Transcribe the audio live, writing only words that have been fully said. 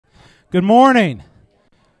Good morning.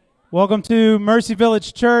 Welcome to Mercy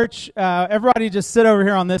Village Church. Everybody just sit over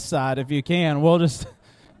here on this side if you can. We'll just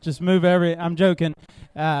move I'm joking.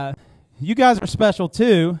 You guys are special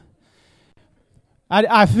too.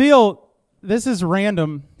 I feel this is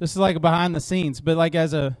random. This is like behind the scenes, but like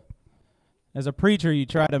as a preacher, you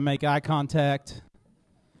try to make eye contact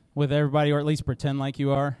with everybody, or at least pretend like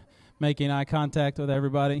you are making eye contact with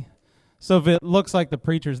everybody. So if it looks like the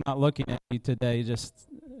preacher's not looking at you today, just,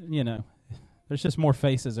 there's just more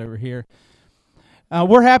faces over here.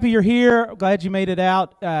 We're happy you're here. Glad you made it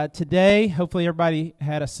out today. Hopefully everybody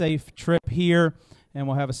had a safe trip here, and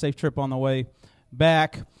we'll have a safe trip on the way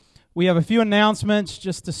back. We have a few announcements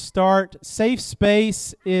just to start. Safe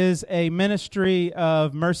Space is a ministry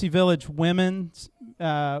of Mercy Village Women.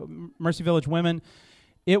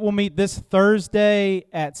 It will meet this Thursday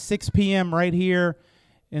at 6 p.m. right here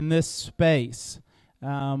in this space.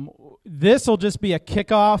 This will just be a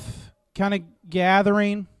kickoff kind of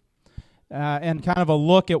gathering and kind of a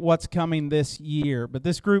look at what's coming this year. But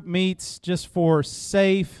this group meets just for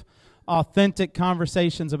safe, authentic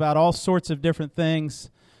conversations about all sorts of different things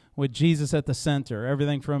with Jesus at the center.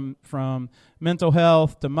 Everything from mental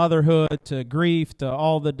health to motherhood to grief to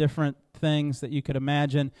all the different things that you could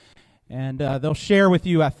imagine. And they'll share with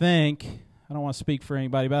you, I think, I don't want to speak for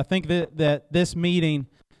anybody, but I think that this meeting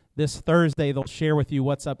this Thursday, they'll share with you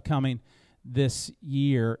what's upcoming this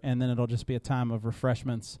year, and then it'll just be a time of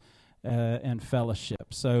refreshments and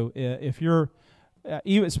fellowship. So if you're,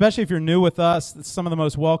 especially if you're new with us, some of the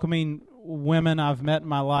most welcoming women I've met in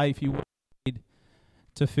my life. You will need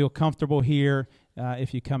to feel comfortable here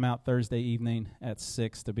if you come out Thursday evening at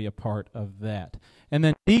 6 to be a part of that. And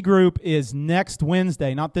then D group is next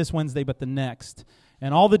Wednesday, not this Wednesday, but the next.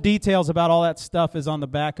 And all the details about all that stuff is on the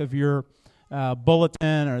back of your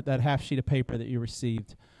bulletin or that half sheet of paper that you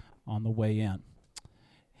received on the way in.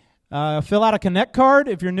 Fill out a Connect card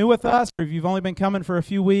if you're new with us, or if you've only been coming for a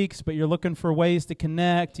few weeks, but you're looking for ways to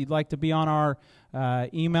connect, you'd like to be on our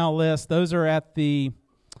email list. Those are at the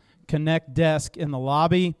Connect desk in the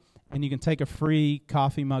lobby, and you can take a free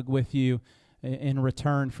coffee mug with you in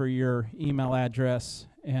return for your email address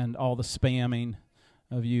and all the spamming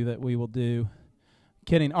of you that we will do.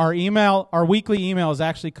 Kidding. Our weekly email is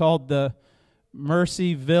actually called the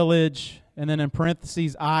Mercy Village, and then in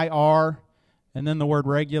parentheses, IR, and then the word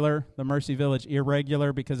regular, the Mercy Village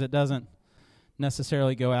Irregular, because it doesn't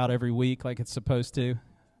necessarily go out every week like it's supposed to,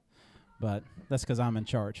 but that's because I'm in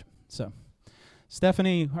charge. So,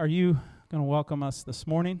 Stephanie, are you going to welcome us this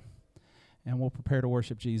morning? And we'll prepare to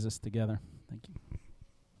worship Jesus together. Thank you.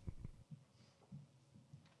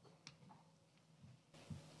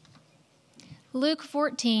 Luke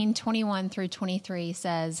 14:21 through 23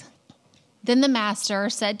 says, "Then the master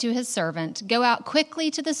said to his servant, 'Go out quickly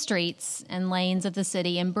to the streets and lanes of the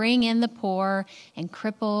city and bring in the poor and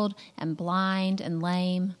crippled and blind and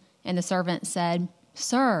lame.' And the servant said,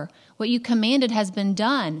 'Sir, what you commanded has been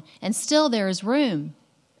done, and still there is room.'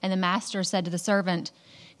 And the master said to the servant,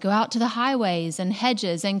 'Go out to the highways and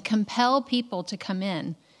hedges and compel people to come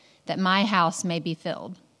in, that my house may be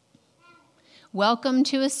filled.'" Welcome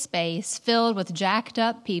to a space filled with jacked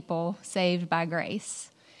up people saved by grace.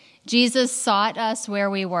 Jesus sought us where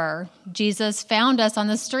we were. Jesus found us on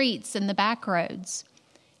the streets and the back roads.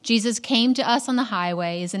 Jesus came to us on the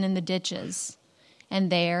highways and in the ditches. And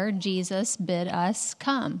there Jesus bid us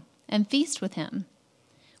come and feast with him.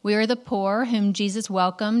 We are the poor whom Jesus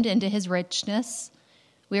welcomed into his richness.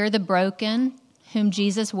 We are the broken whom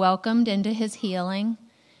Jesus welcomed into his healing.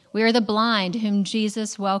 We are the blind whom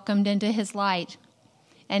Jesus welcomed into his light.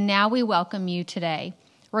 And now we welcome you today,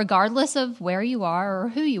 regardless of where you are or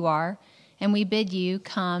who you are, and we bid you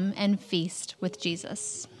come and feast with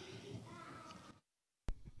Jesus.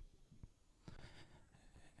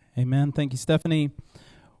 Amen. Thank you, Stephanie.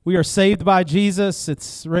 We are saved by Jesus.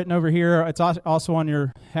 It's written over here. It's also on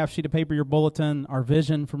your half sheet of paper, your bulletin, our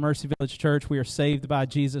vision for Mercy Village Church. We are saved by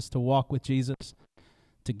Jesus to walk with Jesus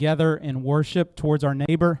together in worship towards our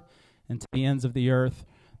neighbor and to the ends of the earth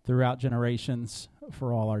throughout generations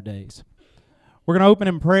for all our days. We're going to open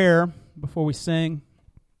in prayer before we sing.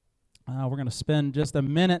 We're going to spend just a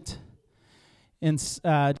minute in just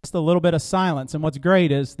a little bit of silence. And what's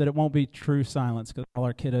great is that it won't be true silence because all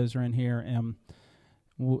our kiddos are in here, and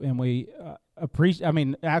we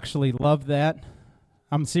actually love that.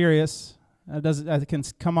 I'm serious. It can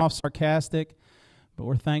come off sarcastic, but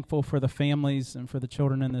we're thankful for the families and for the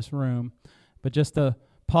children in this room. But just to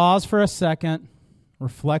pause for a second,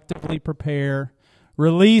 reflectively prepare,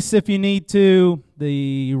 release if you need to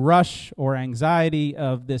the rush or anxiety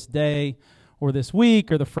of this day or this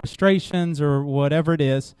week or the frustrations or whatever it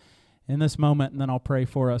is in this moment, and then I'll pray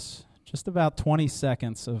for us just about 20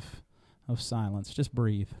 seconds of silence. Just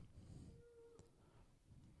breathe.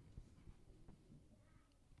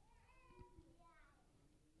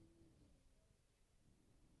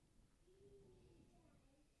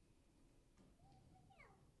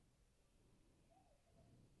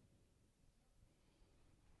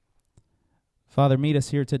 Father, meet us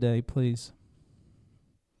here today, please.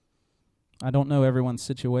 I don't know everyone's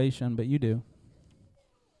situation, but you do.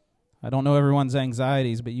 I don't know everyone's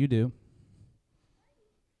anxieties, but you do.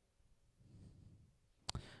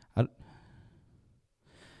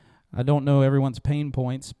 I don't know everyone's pain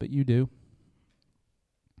points, but you do.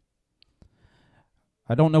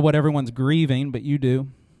 I don't know what everyone's grieving, but you do.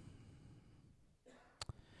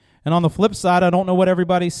 And on the flip side, I don't know what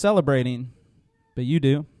everybody's celebrating, but you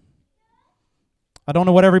do. I don't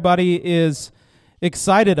know what everybody is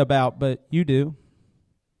excited about, but you do.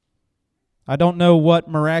 I don't know what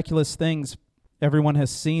miraculous things everyone has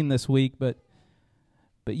seen this week, but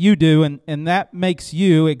you do, and that makes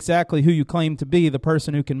you exactly who you claim to be, the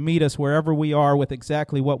person who can meet us wherever we are with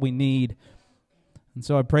exactly what we need. And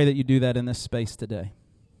so I pray that you do that in this space today.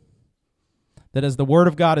 That as the Word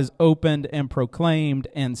of God is opened and proclaimed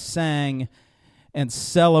and sang and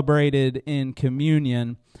celebrated in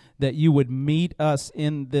communion, that you would meet us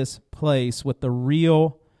in this place with the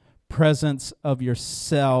real presence of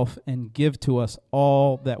yourself and give to us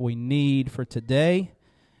all that we need for today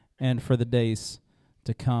and for the days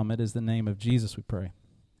to come. It is the name of Jesus we pray.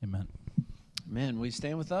 Amen. Amen. Will you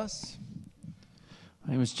stand with us?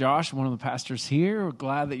 My name is Josh, one of the pastors here. We're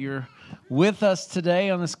glad that you're with us today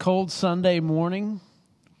on this cold Sunday morning.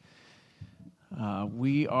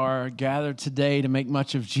 We are gathered today to make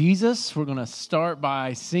much of Jesus. We're going to start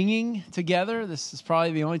by singing together. This is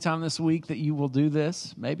probably the only time this week that you will do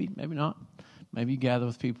this. Maybe not. Maybe you gather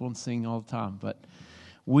with people and sing all the time. But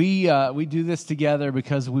we do this together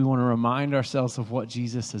because we want to remind ourselves of what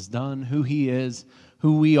Jesus has done, who He is,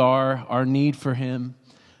 who we are, our need for Him.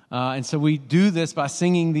 And so we do this by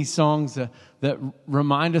singing these songs that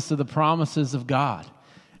remind us of the promises of God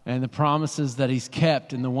and the promises that He's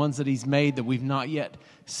kept and the ones that He's made that we've not yet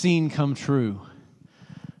seen come true.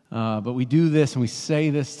 But we do this and we say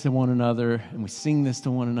this to one another and we sing this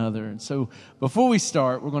to one another. And so before we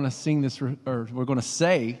start, we're going to sing this, or we're going to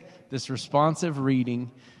say this responsive reading.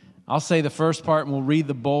 I'll say the first part and we'll read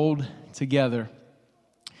the bold together.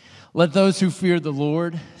 Let those who fear the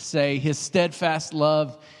Lord say, His steadfast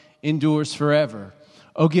love endures forever.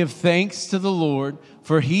 Oh, give thanks to the Lord,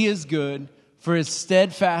 for He is good, for His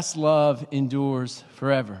steadfast love endures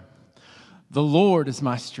forever. The Lord is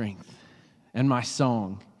my strength and my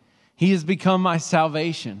song. He has become my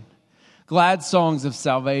salvation. Glad songs of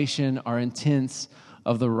salvation are intents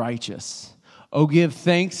of the righteous. Oh, give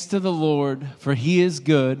thanks to the Lord, for He is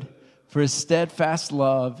good, for His steadfast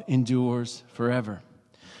love endures forever.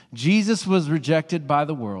 Jesus was rejected by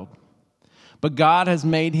the world, but God has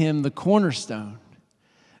made Him the cornerstone.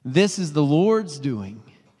 This is the Lord's doing.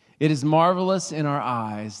 It is marvelous in our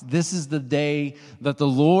eyes. This is the day that the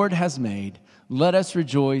Lord has made. Let us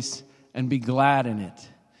rejoice and be glad in it.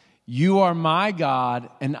 You are my God,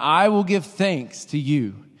 and I will give thanks to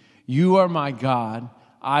you. You are my God.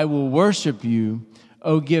 I will worship you.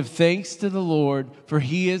 Oh, give thanks to the Lord, for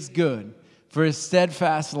He is good, for His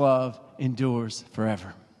steadfast love endures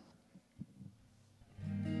forever.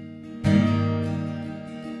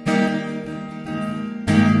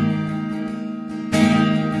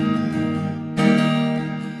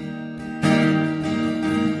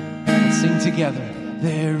 Let's sing together.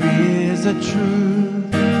 There is a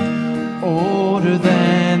truth older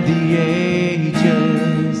than the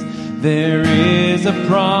ages. There is a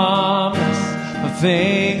promise of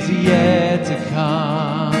things yet to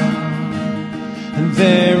come. And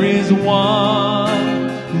there is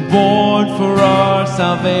one born for our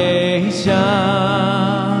salvation,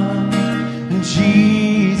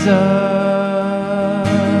 Jesus.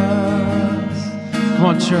 Come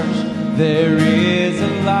on, church. There is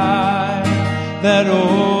a light that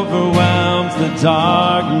overwhelms the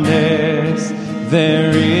darkness.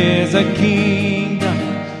 There is a kingdom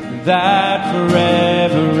that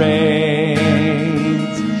forever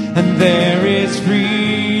reigns, and there is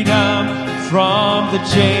freedom from the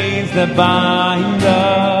chains that bind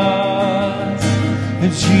us.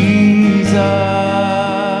 And Jesus,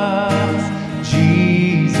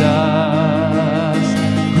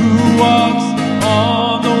 who walks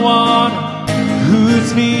on the water, who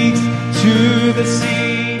speaks to the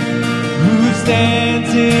sea, who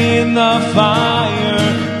stands in the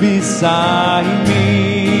fire beside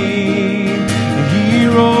me. He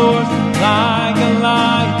roars like a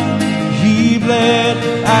lion, He bled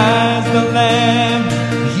as the lamb,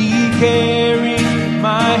 He carries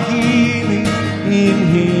my healing in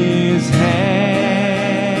his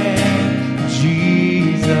hand.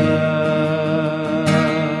 Jesus.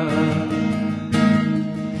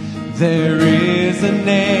 There is a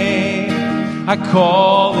name I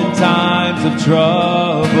call in times of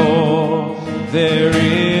trouble. There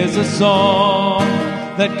is a song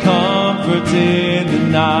that comforts in the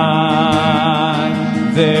night.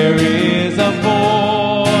 There is a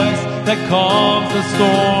voice that calms the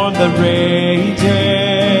storm that rages.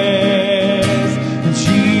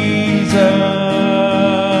 Jesus,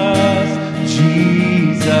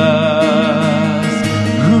 Jesus,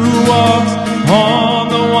 who walks on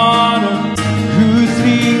the water, who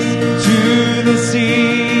speaks to the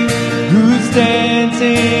sea, who stands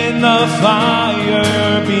in the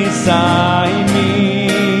fire beside me.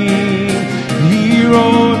 He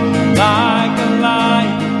roared like a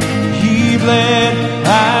lion, he bled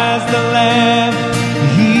as the lamb,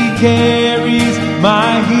 he carries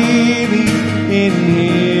my healing in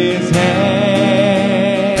his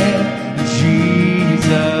hand.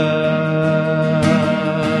 Jesus,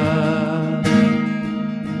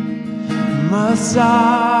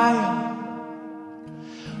 Messiah,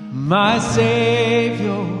 my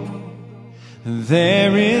Savior,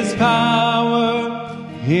 there is power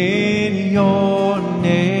in your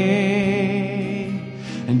name,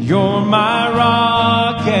 and you're my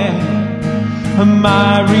rock and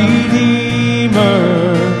my Redeemer.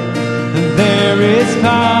 There is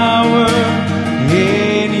power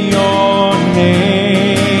in your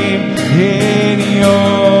name, in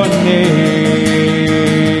your name.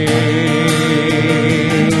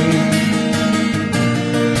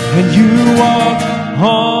 And you walk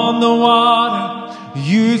on the water,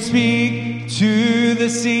 you speak to the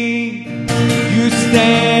sea, you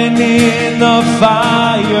stand in the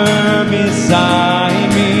fire beside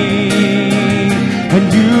me,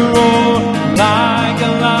 and you roar like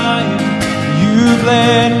a lion, you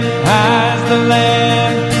bled as the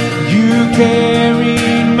lamb, you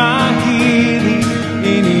carried my healing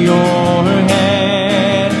in your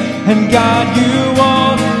hand. And God, you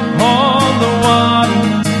walk on the water,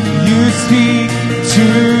 you speak to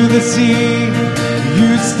the sea, you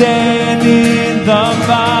stand in the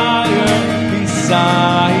fire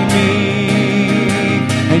beside me,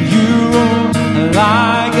 and you roar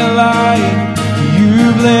like a lion, you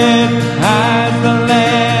bled as the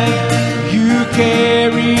lamb, you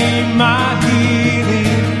carry my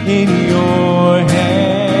healing in your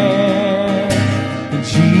hand.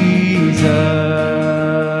 Jesus,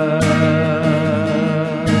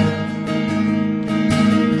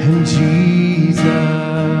 and Jesus.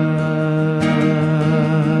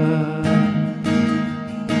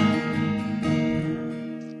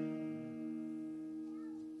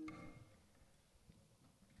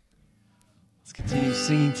 Let's continue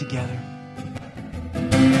singing together.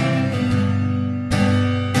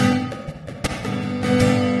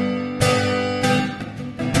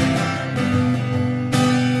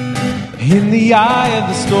 In the eye of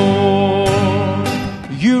the storm,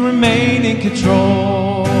 you remain in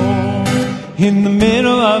control. In the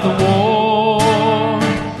middle of the war,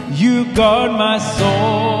 you guard my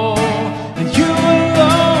soul. And you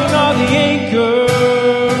alone are the anchor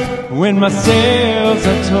when my sails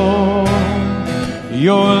are torn.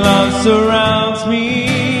 Your love surrounds me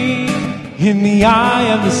in the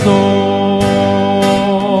eye of the storm.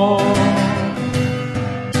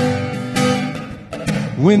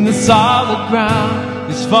 When the solid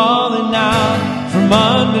ground is falling out from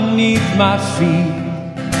underneath my feet,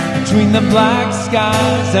 between the black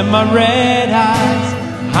skies and my red eyes,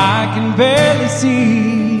 I can barely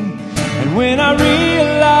see. And when I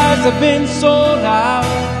realize I've been sold out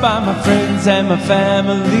by my friends and my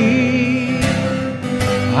family,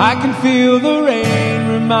 I can feel the rain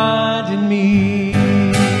reminding me.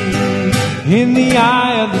 In the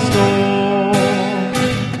eye of the storm,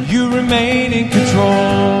 you remain in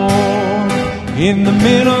control. In the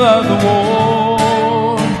middle of the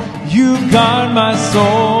war, you guard my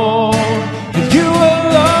soul. And you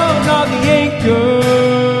alone are the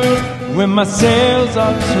anchor when my sails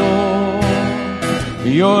are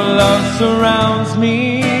torn. Your love surrounds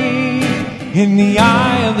me in the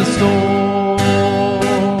eye of the storm.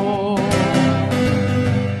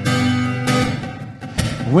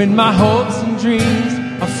 When my hopes and dreams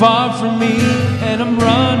are far from me and I'm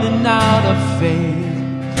running out of faith,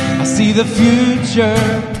 I see the future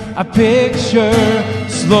I picture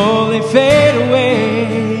slowly fade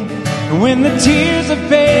away. And when the tears of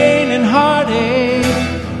pain and heartache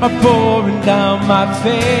are pouring down my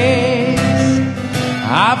face,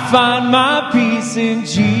 I find my peace in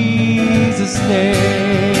Jesus'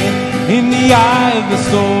 name. In the eye of the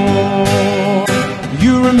storm,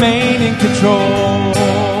 control.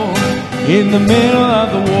 In the middle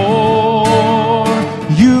of the war,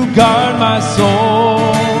 you guard my soul,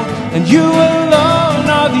 and you alone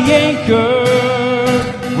are the anchor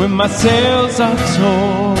when my sails are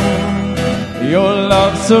torn. Your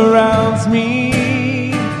love surrounds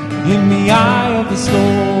me in the eye of the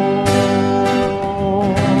storm.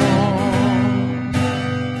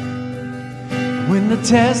 When the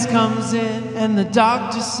test comes in and the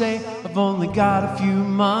doctors say I've only got a few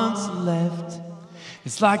months left,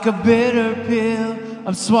 it's like a bitter pill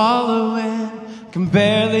I'm swallowing, can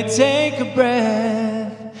barely take a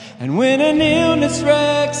breath. And when an illness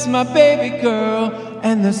wrecks my baby girl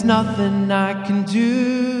and there's nothing I can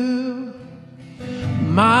do,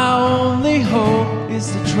 my only hope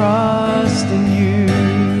is to trust in you.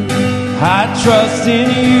 I trust in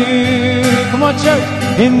you. Come on, church.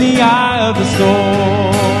 In the eye of the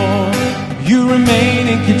storm, you remain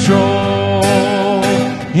in control.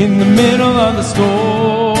 In the middle of the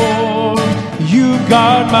storm, you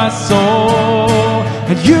guard my soul,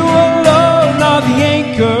 and you alone are the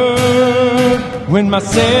anchor when my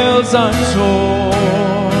sails are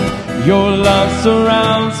torn. Your love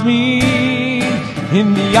surrounds me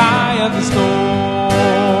in the eye of the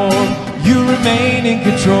storm. You remain in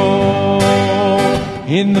control.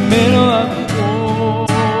 In the middle of the war,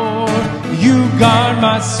 you guard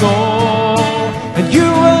my soul, and you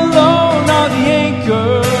alone are the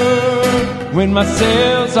anchor when my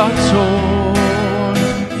sails are torn.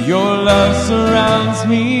 Your love surrounds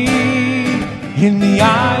me in the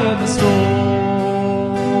eye of the storm.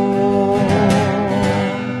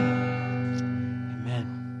 Amen.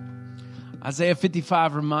 Isaiah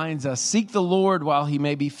 55 reminds us, seek the Lord while he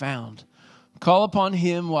may be found. Call upon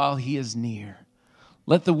him while he is near.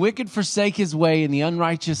 Let the wicked forsake his way and the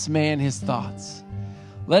unrighteous man his thoughts.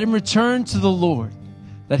 Let him return to the Lord,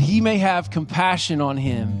 that he may have compassion on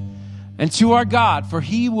him, and to our God, for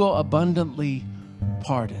he will abundantly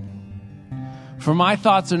pardon. For my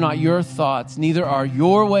thoughts are not your thoughts, neither are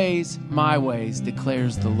your ways my ways,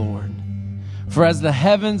 declares the Lord. For as the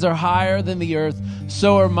heavens are higher than the earth,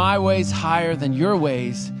 so are my ways higher than your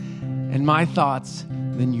ways, and my thoughts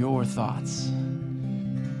than your thoughts.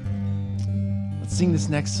 Let's sing this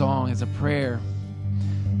next song as a prayer.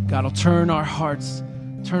 God will turn our hearts,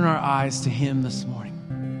 turn our eyes to him this morning.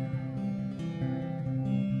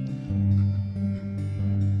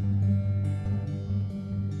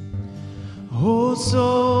 Oh,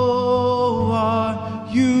 so are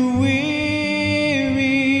you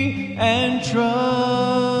weary and troubled?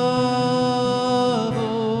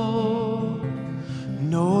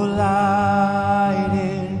 No light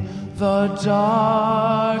in the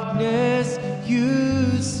darkness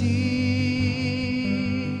you see.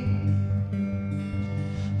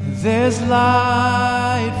 There's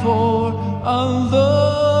light for a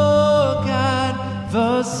look at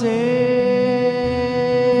the Savior.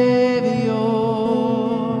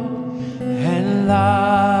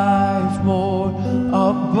 Life more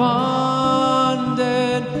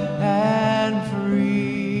abundant and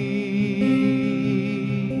free.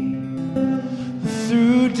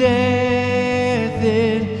 Through death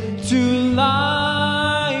into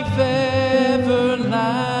life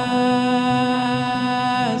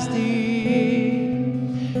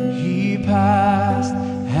everlasting, he passed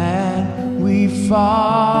and we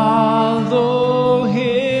follow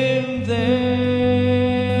him there.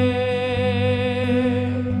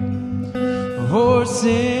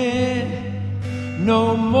 Sin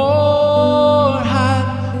no more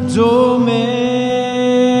hath dominion,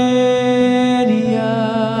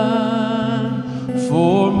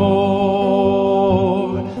 for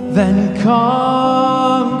more than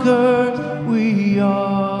conquered we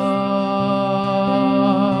are.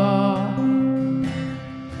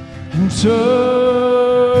 And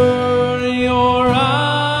turn your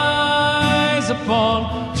eyes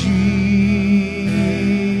upon Jesus.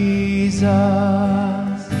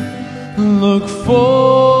 Look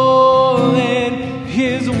full in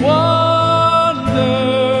his wonderful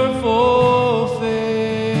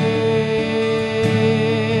face,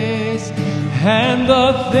 and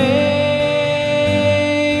the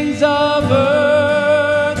things of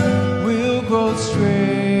earth will grow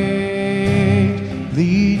straightly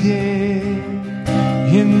dim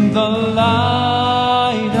in the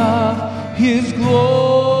light of his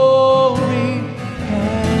glory.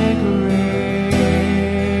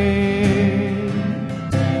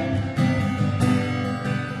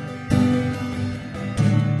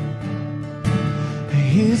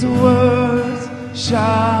 His words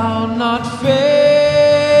shall not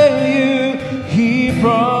fail you, he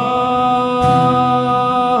promised.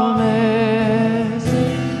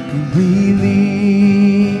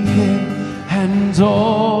 Believe him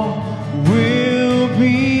all will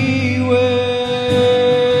be well.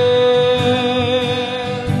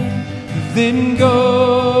 Then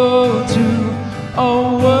go to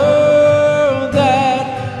a world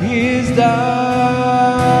that is dying.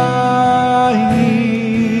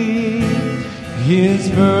 His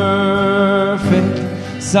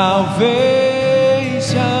perfect salvation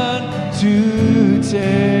to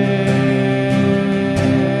tell.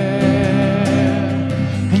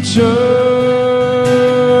 And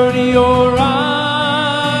turn your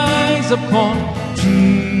eyes upon Jesus.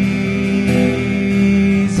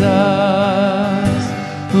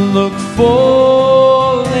 Look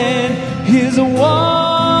full in His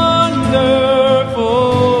wonderful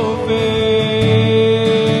face,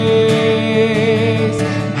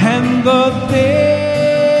 and the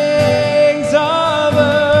things of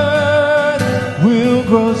earth will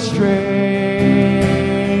grow strangely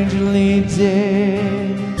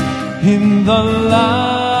dim in the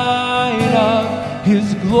light of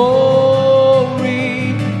His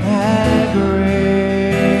glory and grace.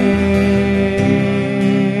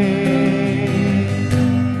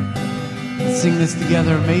 Let's sing this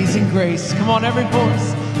together. Amazing Grace. Come on, every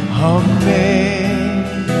voice. Amazing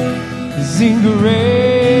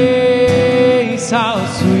grace, how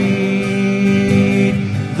sweet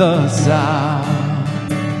the sound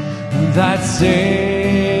that saved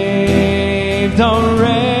a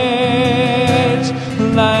wretch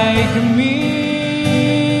like me.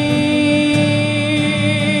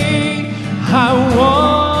 I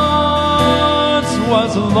once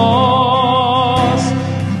was lost,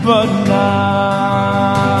 but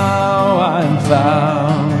now I'm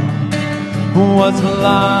found. Was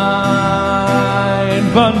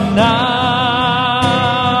blind, but now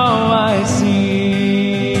I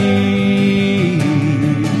see.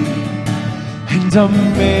 And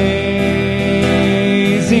amazing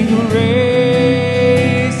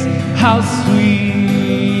grace, how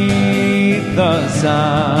sweet the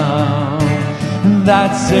sound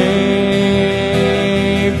that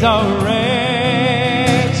saved a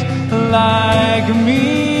wretch like me.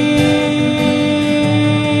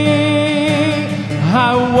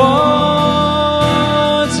 I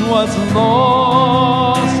once was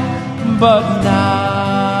lost, but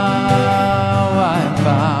now I'm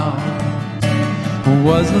found.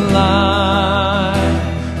 Was blind,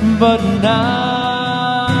 but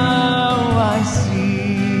now I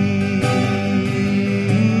see.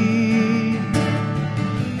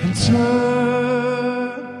 And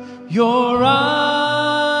turn your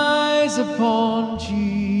eyes upon Jesus.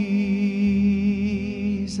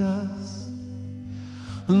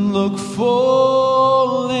 Look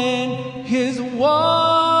full in His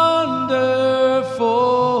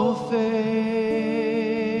wonderful face,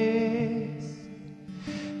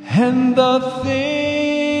 and the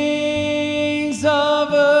things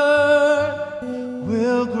of earth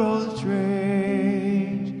will grow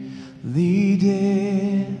strangely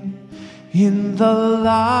dim in the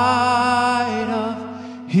light of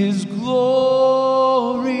His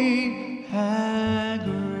glory and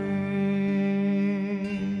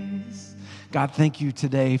grace. God, thank you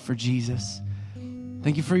today for Jesus.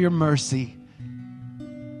 Thank you for your mercy.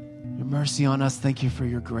 Your mercy on us. Thank you for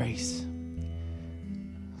your grace.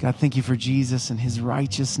 God, thank you for Jesus and His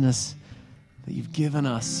righteousness that you've given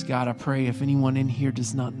us. God, I pray if anyone in here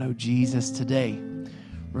does not know Jesus today,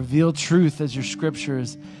 reveal truth as your scripture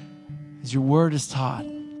as your word is taught.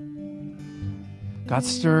 God,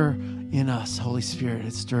 stir in us, Holy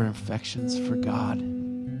Spirit, stir affections for God,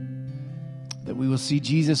 that we will see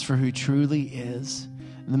Jesus for who He truly is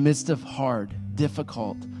in the midst of hard,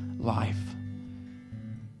 difficult life.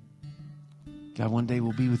 God, one day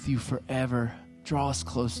we'll be with you forever. Draw us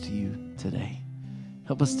close to you today.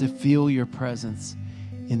 Help us to feel your presence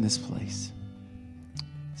in this place.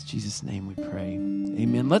 In Jesus' name we pray.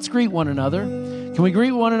 Amen. Let's greet one another. Can we greet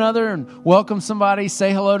one another and welcome somebody?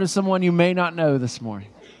 Say hello to someone you may not know this morning.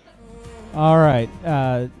 All right.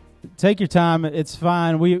 Take your time. It's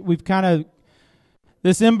fine. We've kind of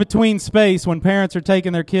this in-between space when parents are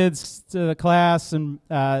taking their kids to the class and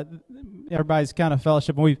everybody's kind of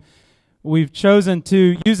fellowship. We've chosen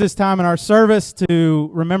to use this time in our service to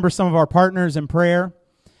remember some of our partners in prayer.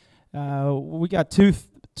 We got two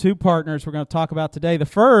partners we're going to talk about today. The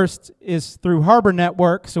first is through Harbor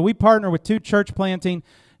Network. So we partner with two church planting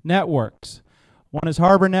networks. One is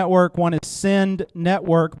Harbor Network, one is Send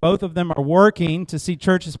Network. Both of them are working to see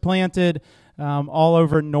churches planted all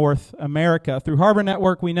over North America. Through Harbor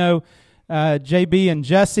Network, we know JB and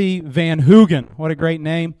Jesse Van Hoogen. What a great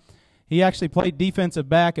name. He actually played defensive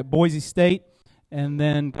back at Boise State, and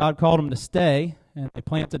then God called him to stay, and they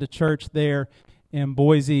planted a church there in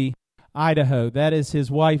Boise, Idaho. That is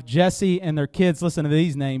his wife, Jessie, and their kids. Listen to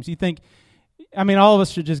these names. You think, all of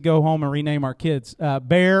us should just go home and rename our kids.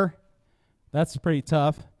 Bear, that's pretty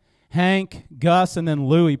tough. Hank, Gus, and then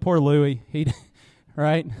Louie. Poor Louie.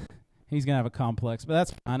 Right? He's going to have a complex, but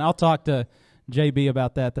that's fine. I'll talk to JB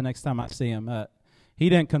about that the next time I see him. He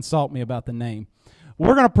didn't consult me about the name.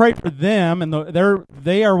 We're going to pray for them, and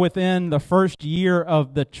they are within the first year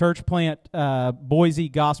of the church plant, Boise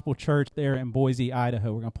Gospel Church there in Boise,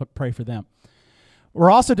 Idaho. We're going to pray for them. We're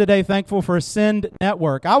also today thankful for Ascend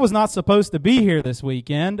Network. I was not supposed to be here this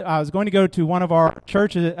weekend. I was going to go to one of our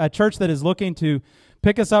churches, a church that is looking to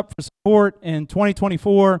pick us up for support in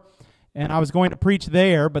 2024, and I was going to preach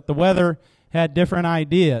there, but the weather had different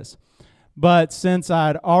ideas. But since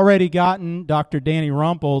I'd already gotten Dr. Danny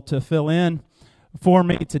Rumpel to fill in for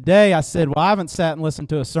me today, I said, well, I haven't sat and listened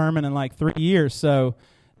to a sermon in like 3 years, so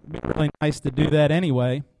it'd be really nice to do that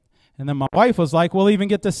anyway. And then my wife was like, we'll even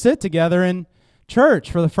get to sit together in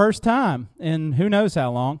church for the first time in who knows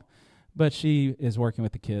how long. But she is working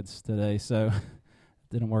with the kids today, so it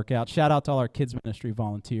didn't work out. Shout out to all our kids ministry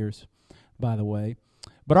volunteers, by the way.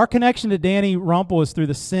 But our connection to Danny Rumpel is through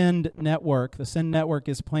the Send Network. The Send Network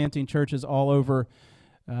is planting churches all over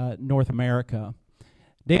North America.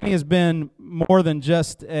 Danny has been more than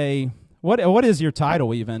just a, what is your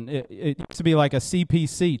title even? It used to be like a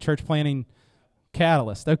CPC, Church Planting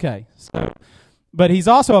Catalyst. Okay. But he's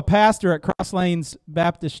also a pastor at Cross Lanes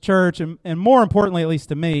Baptist Church, and more importantly, at least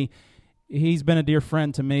to me, he's been a dear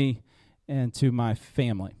friend to me and to my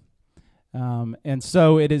family. And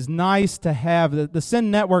so it is nice to have, the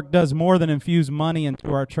Send Network does more than infuse money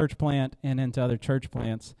into our church plant and into other church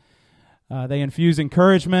plants. They infuse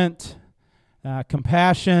encouragement,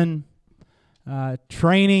 compassion,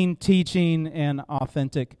 training, teaching, and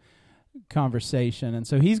authentic conversation. And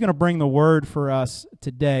so he's going to bring the word for us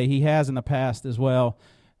today. He has in the past as well.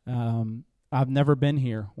 I've never been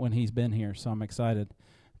here when he's been here, so I'm excited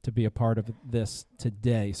to be a part of this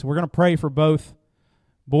today. So we're going to pray for both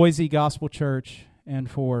Boise Gospel Church and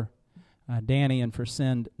for Danny and for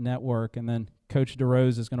Send Network. And then Coach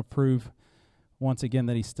DeRose is going to prove once again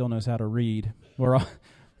that he still knows how to read.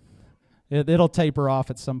 It'll taper off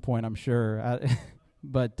at some point, I'm sure.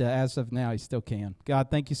 But as of now, he still can. God,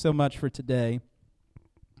 thank you so much for today.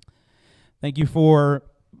 Thank you for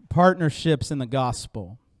partnerships in the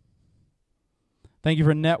gospel. Thank you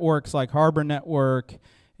for networks like Harbor Network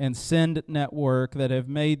and Send Network that have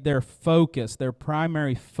made their focus, their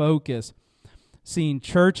primary focus, seeing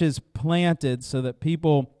churches planted so that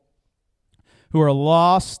people who are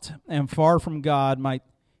lost and far from God might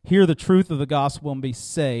hear the truth of the gospel and be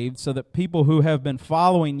saved, so that people who have been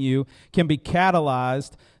following you can be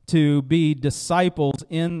catalyzed to be disciples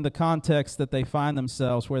in the context that they find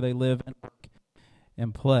themselves, where they live and work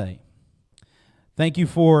and play. Thank you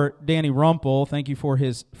for Danny Rumpel. Thank you for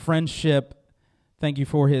his friendship. Thank you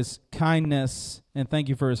for his kindness. And thank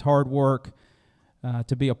you for his hard work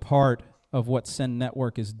to be a part of what Send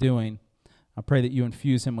Network is doing. I pray that you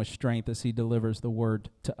infuse him with strength as he delivers the word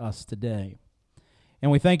to us today. And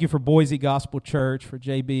we thank you for Boise Gospel Church, for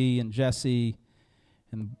JB and Jesse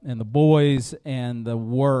and the boys and the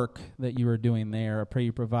work that you are doing there. I pray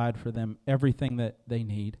you provide for them everything that they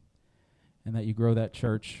need, and that you grow that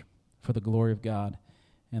church for the glory of God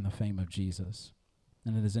and the fame of Jesus.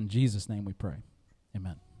 And it is in Jesus' name we pray.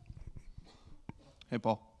 Amen. Hey,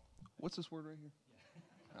 Paul. What's this word right here?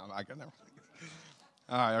 I got that.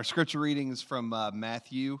 All right, our scripture reading is from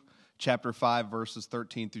Matthew chapter 5, verses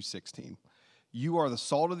 13 through 16. You are the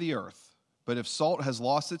salt of the earth, but if salt has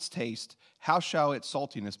lost its taste, how shall its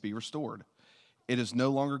saltiness be restored? It is no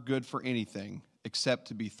longer good for anything except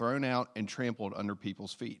to be thrown out and trampled under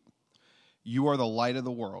people's feet. You are the light of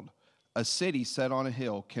the world. A city set on a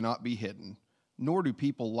hill cannot be hidden, nor do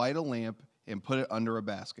people light a lamp and put it under a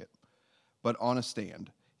basket, but on a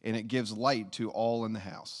stand, and it gives light to all in the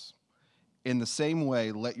house. In the same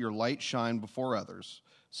way, let your light shine before others,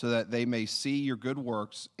 so that they may see your good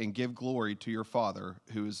works and give glory to your Father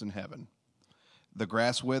who is in heaven. The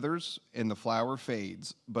grass withers and the flower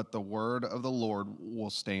fades, but the word of the Lord will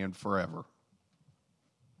stand forever.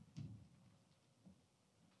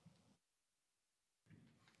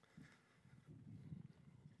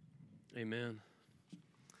 Amen.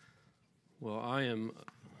 Well, I am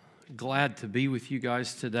glad to be with you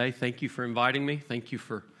guys today. Thank you for inviting me. Thank you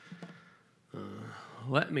for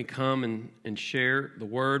let me come and share the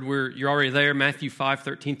word. You're already there, Matthew 5,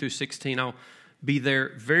 13 through 16. I'll be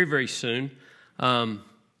there very, very soon.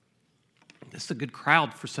 This is a good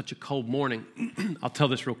crowd for such a cold morning. I'll tell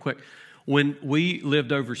this real quick. When we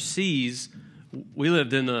lived overseas, we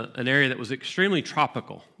lived in an area that was extremely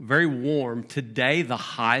tropical, very warm. Today, the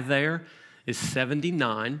high there is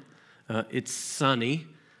 79. It's sunny,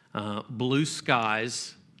 blue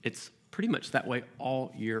skies. It's pretty much that way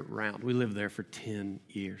all year round. We lived there for 10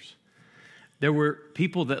 years. There were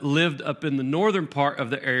people that lived up in the northern part of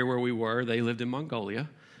the area where we were. They lived in Mongolia.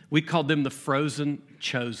 We called them the frozen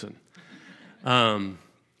chosen.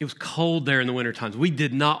 It was cold there in the winter times. We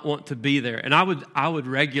did not want to be there. And I would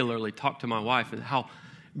regularly talk to my wife and how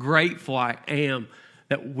grateful I am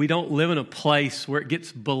that we don't live in a place where it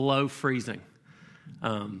gets below freezing.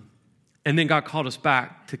 And then God called us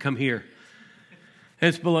back to come here. And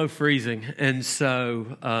it's below freezing. And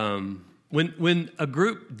so when a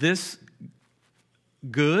group this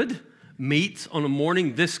good meets on a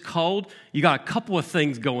morning this cold, you got a couple of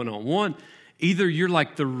things going on. One, either you're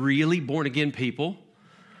like the really born-again people,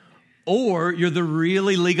 or you're the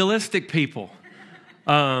really legalistic people.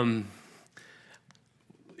 If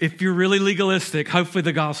you're really legalistic, hopefully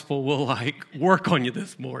the gospel will work on you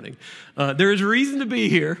this morning. There is reason to be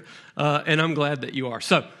here, and I'm glad that you are.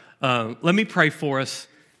 So let me pray for us,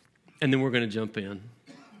 and then we're going to jump in.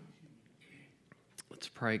 Let's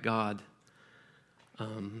pray. God,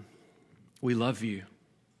 we love you.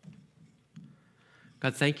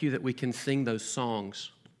 God, thank you that we can sing those songs.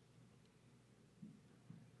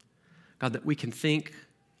 God, that we can think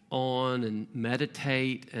on and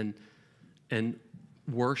meditate and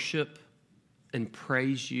worship and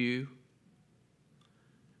praise you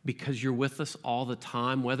because you're with us all the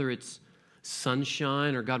time, whether it's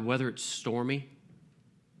sunshine or, God, whether it's stormy.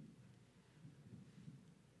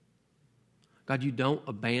 God, you don't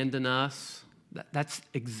abandon us. That's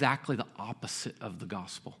exactly the opposite of the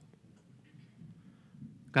gospel.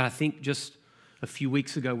 God, I think just a few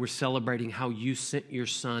weeks ago, we're celebrating how you sent your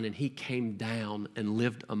son and he came down and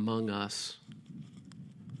lived among us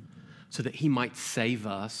so that he might save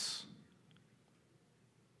us.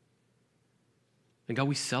 And God,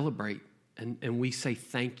 we celebrate and we say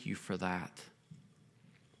thank you for that.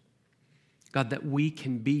 God, that we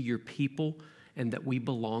can be your people and that we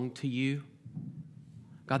belong to you.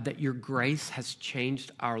 God, that your grace has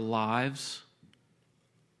changed our lives.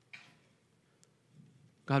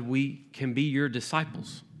 God, we can be your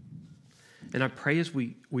disciples. And I pray as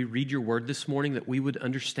we read your word this morning that we would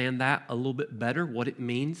understand that a little bit better, what it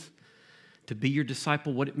means to be your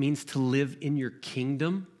disciple, what it means to live in your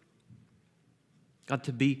kingdom. God,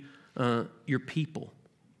 to be your people.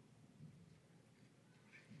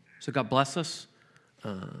 So God, bless us.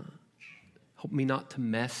 Help me not to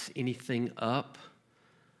mess anything up.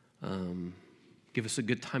 Give us a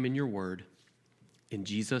good time in your word. In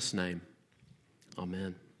Jesus' name.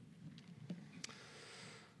 Amen.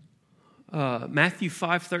 Matthew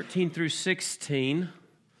 5:13 through 16.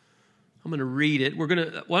 I'm going to read it.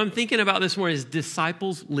 What I'm thinking about this morning is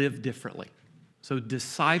disciples live differently. So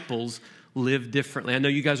disciples live differently. I know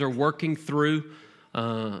you guys are working through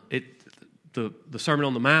the Sermon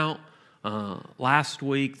on the Mount. Last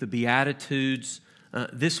week, the Beatitudes.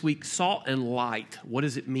 This week, salt and light. What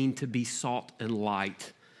does it mean to be salt and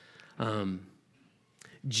light?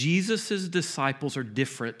 Jesus' disciples are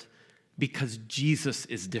different because Jesus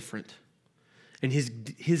is different. And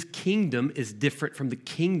his kingdom is different from the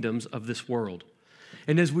kingdoms of this world.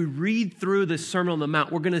 And as we read through this Sermon on the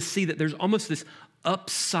Mount, we're going to see that there's almost this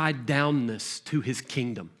upside downness to his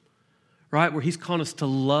kingdom, right? Where he's calling us to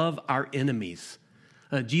love our enemies.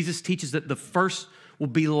 Jesus teaches that the first will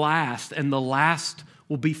be last and the last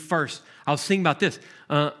will be first. I was thinking about this.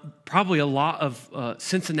 Probably a lot of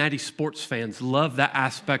Cincinnati sports fans love that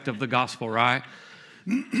aspect of the gospel, right?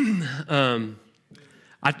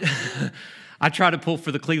 I try to pull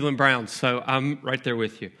for the Cleveland Browns, so I'm right there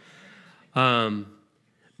with you.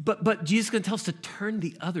 But Jesus is going to tell us to turn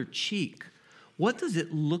the other cheek. What does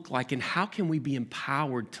it look like, and how can we be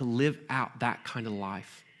empowered to live out that kind of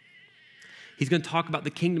life? He's going to talk about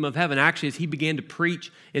the kingdom of heaven. Actually, as he began to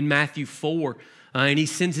preach in Matthew 4, and he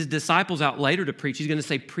sends his disciples out later to preach, he's going to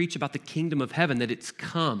say, preach about the kingdom of heaven, that it's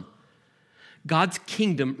come. God's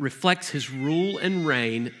kingdom reflects his rule and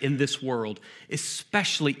reign in this world,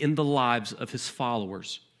 especially in the lives of his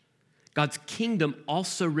followers. God's kingdom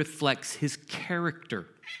also reflects his character.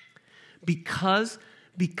 Because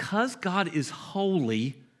God is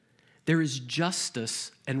holy, there is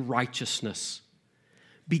justice and righteousness.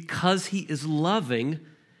 Because he is loving,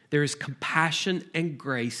 there is compassion and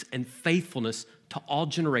grace and faithfulness to all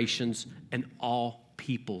generations and all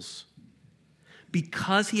peoples.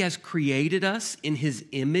 Because he has created us in his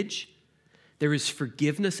image, there is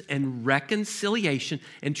forgiveness and reconciliation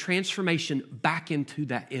and transformation back into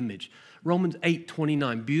that image. Romans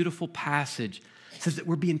 8:29, beautiful passage, It says that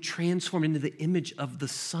we're being transformed into the image of the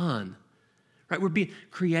Son. Right? We're being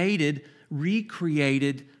created,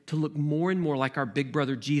 recreated to look more and more like our big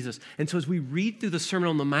brother Jesus. And so as we read through the Sermon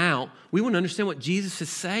on the Mount, we want to understand what Jesus is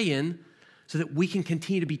saying so that we can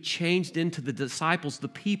continue to be changed into the disciples, the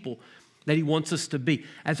people that he wants us to be.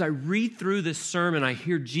 As I read through this sermon, I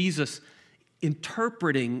hear Jesus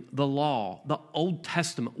interpreting the law, the Old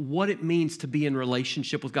Testament, what it means to be in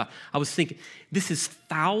relationship with God. I was thinking, this is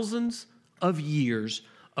thousands of years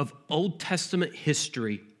of Old Testament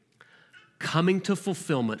history coming to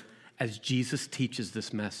fulfillment as Jesus teaches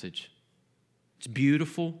this message. It's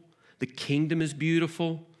beautiful. The kingdom is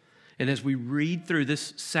beautiful. And as we read through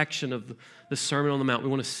this section of the Sermon on the Mount, we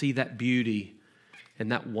want to see that beauty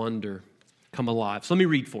and that wonder come alive. So let me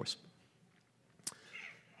read for us.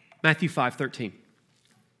 Matthew 5:13.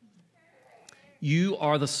 You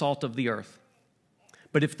are the salt of the earth.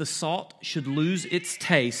 But if the salt should lose its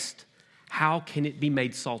taste, how can it be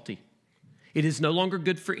made salty? It is no longer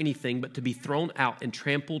good for anything but to be thrown out and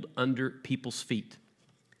trampled under people's feet.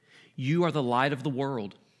 You are the light of the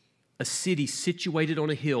world. A city situated on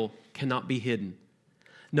a hill cannot be hidden.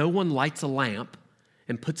 No one lights a lamp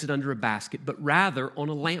and puts it under a basket, but rather on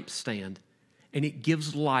a lampstand, and it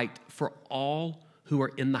gives light for all who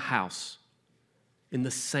are in the house. In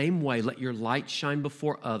the same way, let your light shine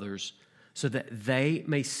before others so that they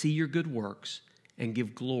may see your good works and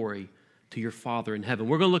give glory to your Father in heaven.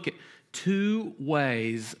 We're going to look at two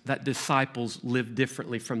ways that disciples live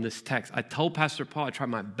differently from this text. I told Pastor Paul I tried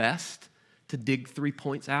my best to dig 3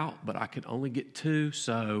 points out, but I could only get 2,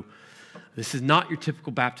 so this is not your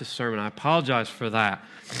typical Baptist sermon. I apologize for that.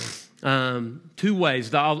 2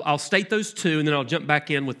 ways. I'll state those 2, and then I'll jump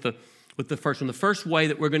back in with the first one. The first way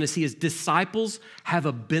that we're going to see is disciples have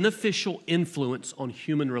a beneficial influence on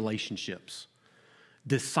human relationships.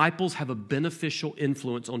 Disciples have a beneficial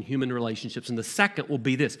influence on human relationships. And the second will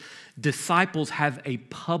be this: disciples have a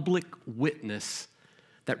public witness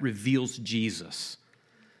that reveals Jesus.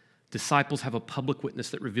 Disciples have a public witness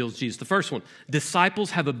that reveals Jesus. The first one, disciples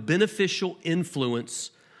have a beneficial influence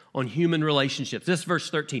on human relationships. This is verse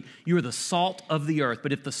 13. You are the salt of the earth,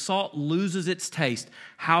 but if the salt loses its taste,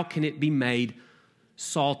 how can it be made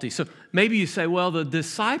salty? So maybe you say, well, the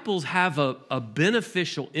disciples have a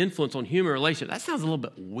beneficial influence on human relationships. That sounds a little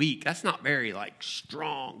bit weak. That's not very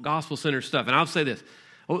strong gospel-centered stuff. And I'll say this,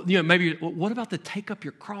 maybe, what about the take up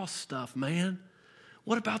your cross stuff, man?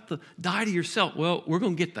 What about the die to yourself? Well, we're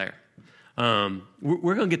going to get there.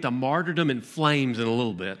 We're going to get to martyrdom and flames in a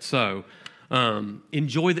little bit. So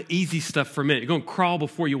enjoy the easy stuff for a minute. You're going to crawl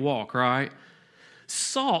before you walk, right?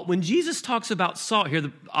 Salt, when Jesus talks about salt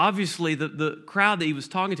here, obviously the crowd that he was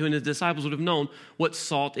talking to and his disciples would have known what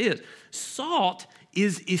salt is. Salt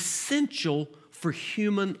is essential for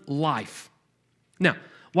human life. Now,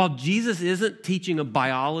 while Jesus isn't teaching a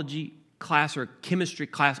biology class or a chemistry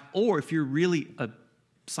class, or if you're really a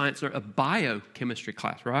science nerd, a biochemistry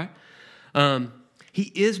class, right?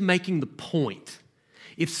 He is making the point.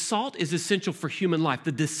 If salt is essential for human life,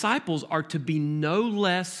 the disciples are to be no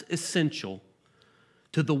less essential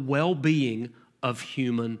to the well-being of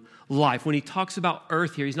human life. When he talks about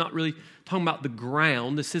earth here, he's not really talking about the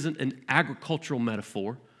ground. This isn't an agricultural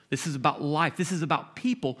metaphor. This is about life. This is about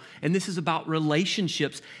people, and this is about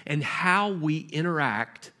relationships and how we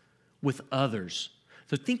interact with others.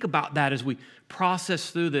 So think about that as we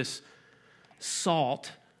process through this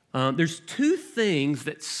salt. There's 2 things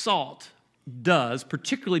that salt does,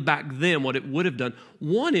 particularly back then, what it would have done.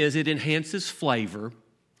 One is it enhances flavor.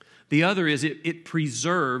 The other is it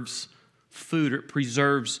preserves food, or it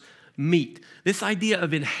preserves meat. This idea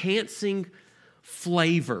of enhancing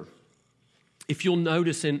flavor. If you'll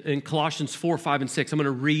notice in Colossians 4, 5, and 6, I'm going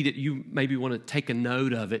to read it. You maybe want to take a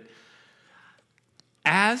note of it.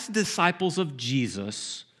 As disciples of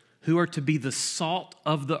Jesus, who are to be the salt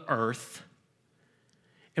of the earth,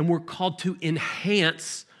 and we're called to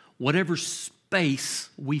enhance whatever space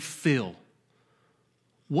we fill.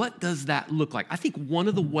 What does that look like? I think one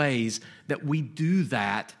of the ways that we do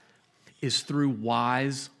that is through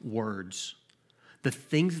wise words. The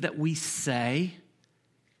things that we say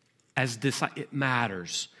as it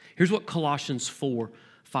matters. Here's what Colossians 4,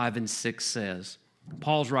 5, and 6 says.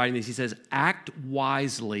 Paul's writing this. He says, act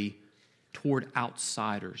wisely toward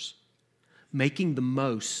outsiders, making the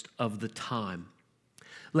most of the time.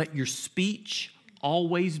 Let your speech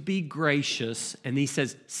always be gracious, and he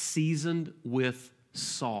says, seasoned with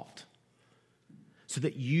salt, so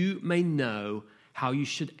that you may know how you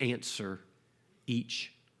should answer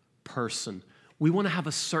each person. We want to have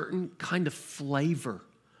a certain kind of flavor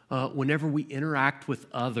whenever we interact with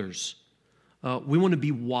others. We want to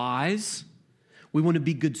be wise. We want to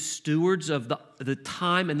be good stewards of the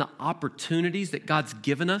time and the opportunities that God's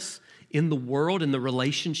given us in the world and the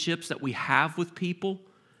relationships that we have with people.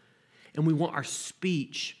 And we want our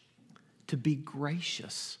speech to be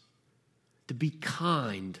gracious, to be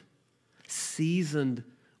kind, seasoned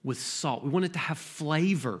with salt. We want it to have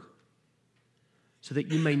flavor so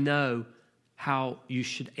that you may know how you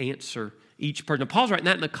should answer each person. Now, Paul's writing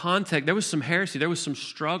that in the context. There was some heresy. There was some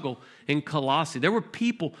struggle in Colossae. There were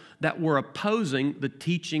people that were opposing the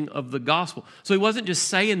teaching of the gospel. So he wasn't just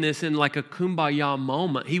saying this in like a kumbaya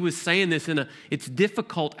moment. He was saying this it's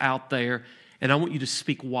difficult out there, and I want you to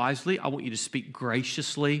speak wisely. I want you to speak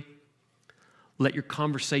graciously. Let your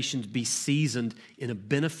conversations be seasoned in a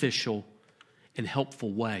beneficial and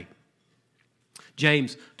helpful way.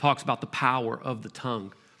 James talks about the power of the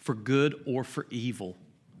tongue for good or for evil.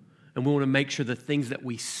 And we want to make sure the things that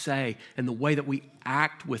we say and the way that we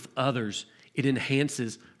act with others, it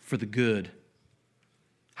enhances for the good.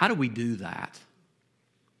 How do we do that?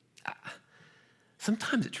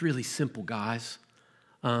 Sometimes it's really simple, guys.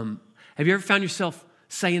 Have you ever found yourself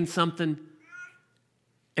saying something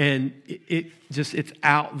and it's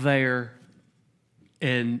out there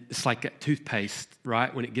and it's like that toothpaste,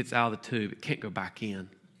 right? When it gets out of the tube, it can't go back in.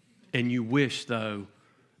 And you wish, though,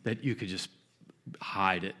 that you could just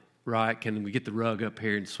hide it. Right? Can we get the rug up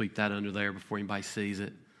here and sweep that under there before anybody sees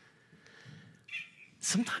it?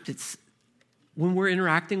 Sometimes it's when we're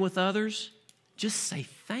interacting with others, just say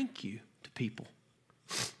thank you to people.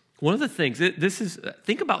 One of the things,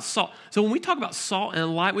 think about salt. So when we talk about salt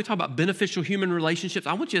and light, we talk about beneficial human relationships.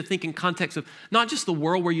 I want you to think in context of not just the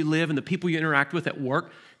world where you live and the people you interact with at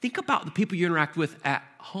work. Think about the people you interact with at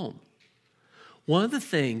home. One of the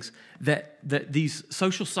things that these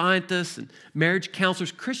social scientists and marriage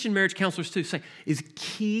counselors, Christian marriage counselors too, say is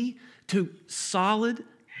key to solid,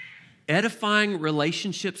 edifying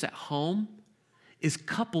relationships at home is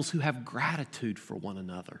couples who have gratitude for one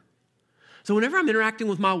another. So whenever I'm interacting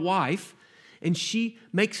with my wife and she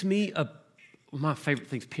makes me my favorite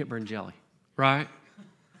thing is peanut butter and jelly, right?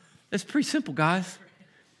 It's pretty simple, guys.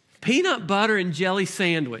 Peanut butter and jelly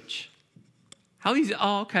sandwich. How easy?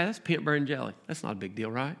 Oh, okay, that's peanut butter and jelly. That's not a big deal,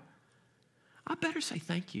 right? I better say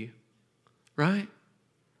thank you, right?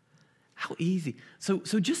 How easy. So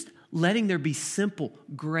just letting there be simple,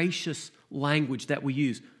 gracious language that we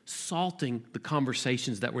use, salting the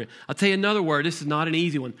conversations that we're in. I'll tell you another word. This is not an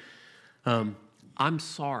easy one. I'm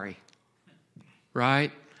sorry,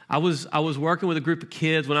 right? I was working with a group of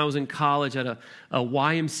kids when I was in college at a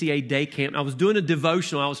YMCA day camp. I was doing a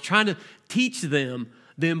devotional. I was trying to teach them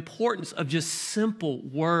the importance of just simple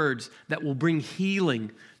words that will bring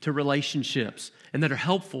healing to relationships and that are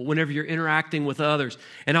helpful whenever you're interacting with others.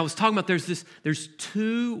 And I was talking about there's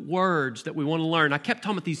 2 words that we want to learn. I kept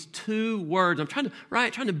talking about these 2 words. I'm trying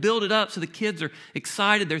to build it up so the kids are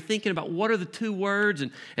excited. They're thinking about what are the 2 words.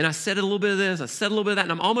 And I said a little bit of this, I said a little bit of that,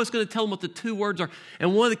 and I'm almost going to tell them what the 2 words are.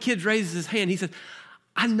 And one of the kids raises his hand. He says,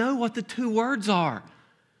 I know what the 2 words are.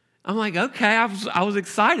 I'm like, okay, I was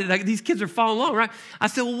excited. These kids are following along, right? I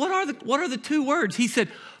said, well, what are the 2 words? He said,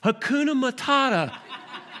 Hakuna Matata.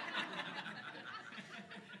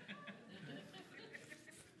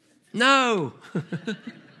 No.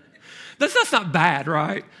 That's not bad,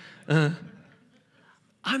 right?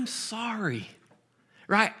 I'm sorry,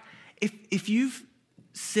 right? If you've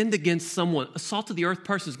sinned against someone, a salt of the earth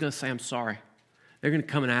person is going to say, I'm sorry. They're going to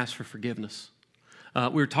come and ask for forgiveness. We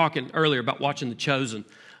were talking earlier about watching The Chosen.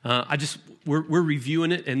 We're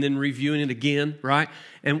reviewing it and then reviewing it again, right?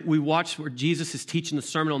 And we watched where Jesus is teaching the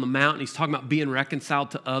Sermon on the Mount, and he's talking about being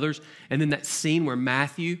reconciled to others. And then that scene where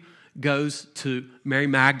Matthew goes to Mary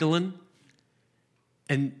Magdalene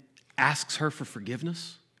and asks her for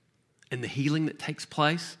forgiveness and the healing that takes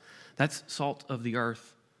place. That's salt of the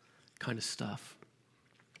earth kind of stuff.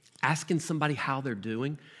 Asking somebody how they're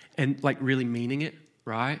doing and like really meaning it,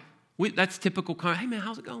 right? That's typical kind of, hey man,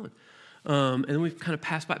 how's it going? And then we've kind of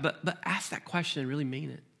passed by, but ask that question and really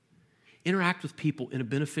mean it. Interact with people in a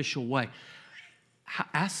beneficial way.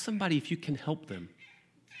 Ask somebody if you can help them.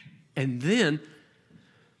 And then,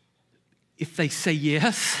 if they say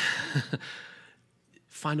yes,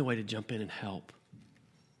 find a way to jump in and help.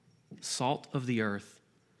 Salt of the earth,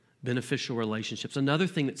 beneficial relationships. Another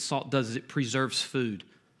thing that salt does is it preserves food.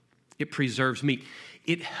 It preserves meat.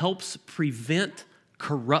 It helps prevent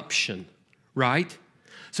corruption, right?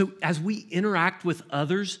 So as we interact with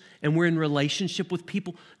others and we're in relationship with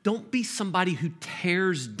people, don't be somebody who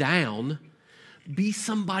tears down. Be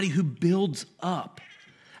somebody who builds up.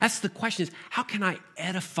 That's the question is, how can I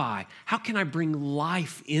edify? How can I bring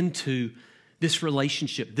life into this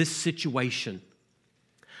relationship, this situation?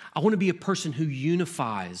 I want to be a person who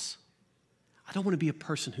unifies. I don't want to be a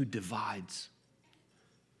person who divides.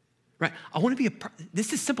 Right? I want to be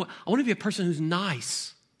this is simple. I want to be a person who's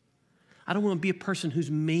nice. I don't want to be a person who's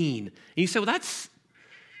mean. And you say, well,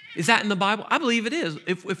 is that in the Bible? I believe it is.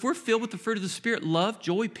 If we're filled with the fruit of the Spirit, love,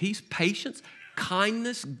 joy, peace, patience,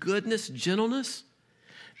 kindness, goodness, gentleness,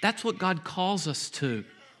 that's what God calls us to.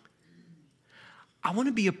 I want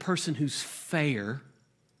to be a person who's fair,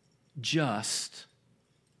 just.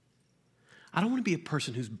 I don't want to be a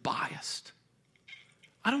person who's biased.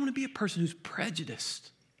 I don't want to be a person who's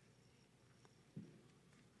prejudiced.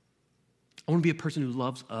 I want to be a person who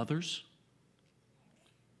loves others.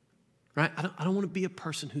 Right? I don't want to be a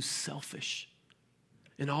person who's selfish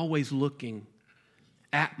and always looking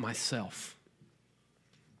at myself.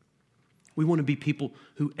 We want to be people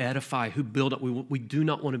who edify, who build up. We do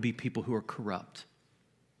not want to be people who are corrupt.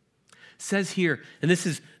 It says here, and this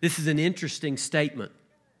is an interesting statement,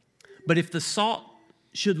 but if the salt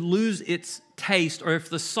should lose its taste, or if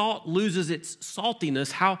the salt loses its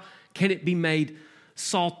saltiness, how can it be made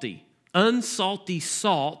salty? Unsalty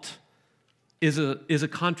salt is a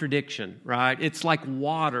contradiction, right? It's like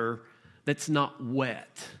water that's not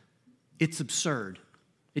wet. It's absurd.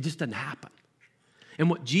 It just doesn't happen. And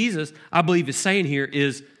what Jesus, I believe, is saying here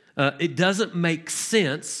is it doesn't make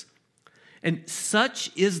sense. And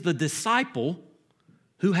such is the disciple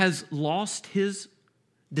who has lost his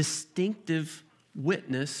distinctive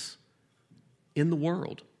witness in the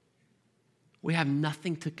world. We have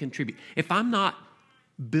nothing to contribute. If I'm not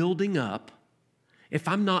building up, if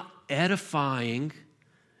I'm not edifying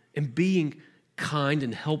and being kind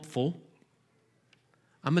and helpful,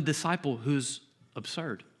 I'm a disciple who's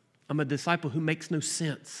absurd. I'm a disciple who makes no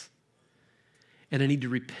sense. And I need to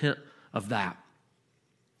repent of that.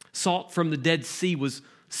 Salt from the Dead Sea was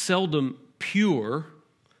seldom pure.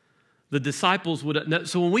 The disciples would,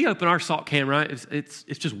 so when we open our salt can, right, it's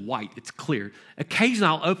just white, it's clear. Occasionally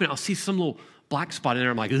I'll open it, I'll see some little black spot in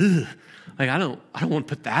there. I'm like, ugh, like I don't want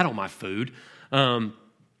to put that on my food.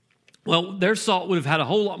 Well, their salt would have had a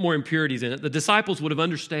whole lot more impurities in it. The disciples would have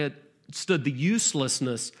understood the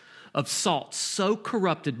uselessness of salt, so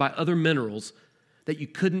corrupted by other minerals that you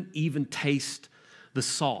couldn't even taste the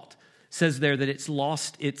salt. It says there that it's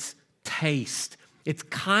lost its taste. It's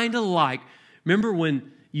kind of like, remember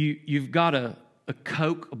when you've got a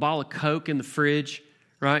bottle of Coke in the fridge,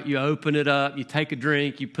 right? You open it up, you take a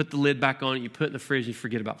drink, you put the lid back on it, you put it in the fridge, and you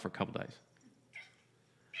forget about it for a couple days.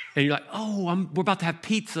 And you're like, oh, we're about to have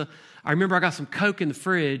pizza. I remember I got some Coke in the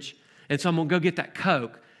fridge, and so I'm going to go get that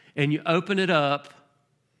Coke. And you open it up,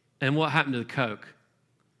 and what happened to the Coke?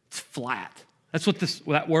 It's flat. That's what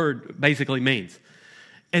that word basically means.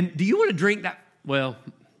 And do you want to drink that? Well,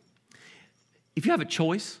 if you have a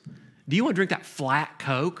choice, do you want to drink that flat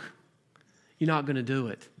Coke? You're not going to do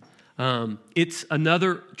it. It's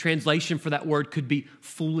another translation for that word could be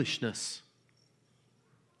foolishness.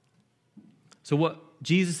 So what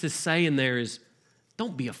Jesus is saying there is,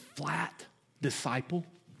 don't be a flat disciple.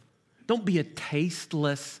 Don't be a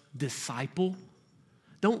tasteless disciple.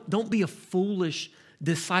 Don't be a foolish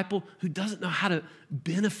disciple who doesn't know how to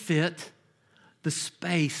benefit the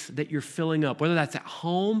space that you're filling up, whether that's at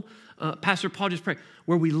home. Pastor Paul just prayed,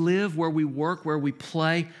 where we live, where we work, where we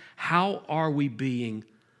play. How are we being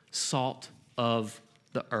salt of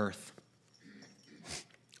the earth?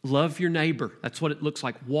 Love your neighbor. That's what it looks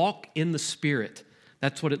like. Walk in the Spirit.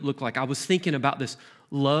 That's what it looked like. I was thinking about this,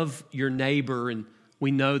 love your neighbor, and we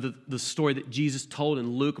know the story that Jesus told in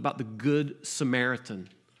Luke about the Good Samaritan,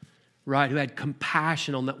 right, who had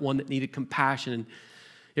compassion on that one that needed compassion. And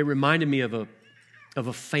it reminded me of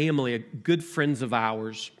a family, good friends of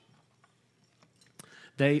ours.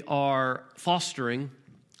 They are fostering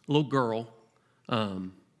a little girl that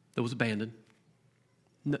was abandoned.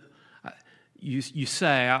 No, you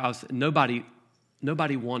say, nobody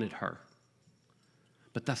wanted her.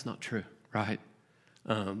 But that's not true, right?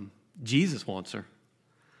 Jesus wants her.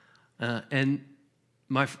 And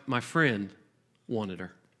my friend wanted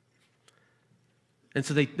her. And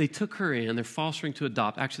so they took her in. They're fostering to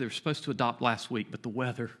adopt. Actually, they were supposed to adopt last week, but the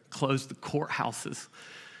weather closed the courthouses.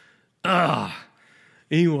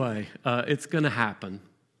 Anyway, it's going to happen.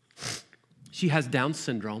 She has Down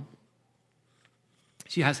syndrome.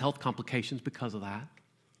 She has health complications because of that.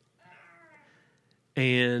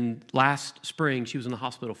 And last spring, she was in the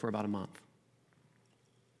hospital for about a month.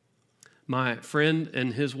 My friend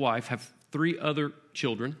and his wife have 3 other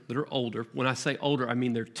children that are older. When I say older, I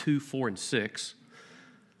mean they're 2, 4, and 6.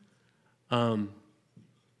 And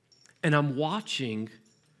I'm watching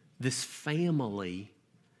this family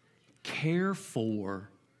care for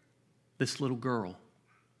this little girl.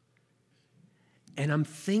 And I'm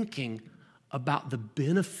thinking about the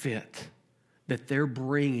benefit that they're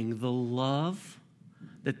bringing, the love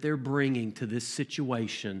that they're bringing to this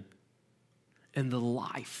situation, and the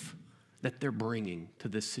life that they're bringing to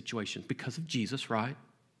this situation because of Jesus, right?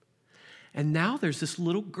 And now there's this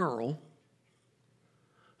little girl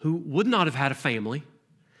who would not have had a family,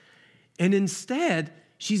 and instead,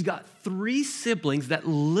 she's got 3 siblings that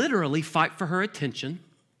literally fight for her attention,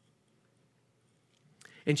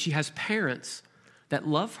 and she has parents that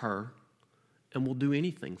love her and will do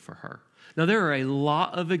anything for her. Now, there are a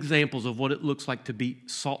lot of examples of what it looks like to be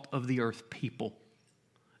salt of the earth people.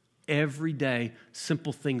 Everyday,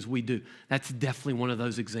 simple things we do. That's definitely one of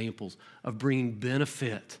those examples of bringing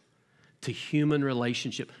benefit to human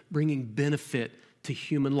relationship, bringing benefit to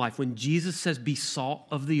human life. When Jesus says, be salt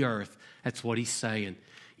of the earth, that's what he's saying.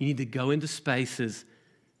 You need to go into spaces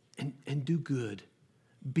and do good.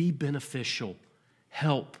 Be beneficial.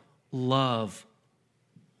 Help. Love.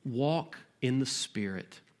 Walk in the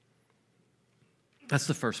Spirit. That's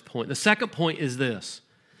the first point. The second point is this.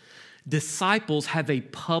 Disciples have a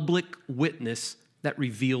public witness that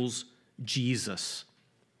reveals Jesus.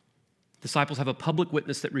 Disciples have a public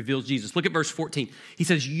witness that reveals Jesus. Look at verse 14. He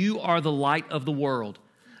says, you are the light of the world.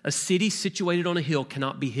 A city situated on a hill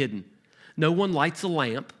cannot be hidden. No one lights a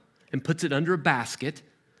lamp and puts it under a basket,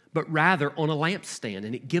 but rather on a lampstand,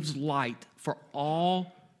 and it gives light for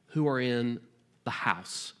all who are in the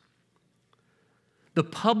house. The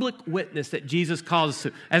public witness that Jesus calls us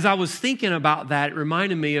to. As I was thinking about that, it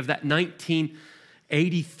reminded me of that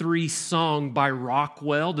 1983 song by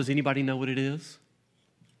Rockwell. Does anybody know what it is?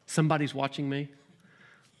 Somebody's watching me?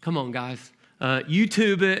 Come on, guys.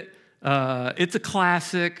 YouTube it. It's a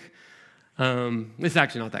classic. It's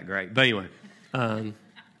actually not that great. But anyway,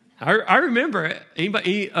 I remember it.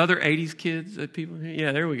 Any other 80s kids? People?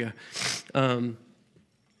 Yeah, there we go.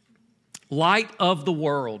 Light of the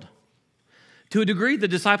world. To a degree, the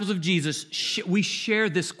disciples of Jesus, we share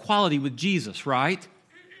this quality with Jesus, right?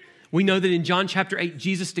 We know that in John chapter 8,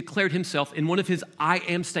 Jesus declared himself in one of his I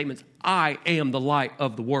am statements, I am the light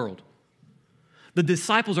of the world. The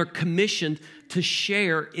disciples are commissioned to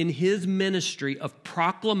share in his ministry of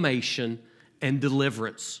proclamation and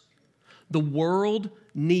deliverance. The world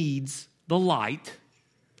needs the light,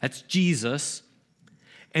 that's Jesus,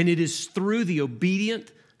 and it is through the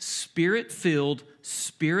obedient, Spirit-filled,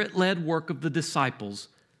 Spirit-led work of the disciples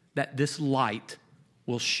that this light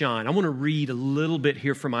will shine. I want to read a little bit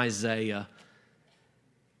here from Isaiah.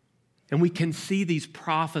 And we can see these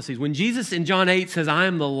prophecies. When Jesus in John 8 says, I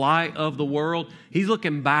am the light of the world, he's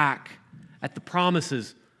looking back at the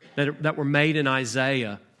promises that were made in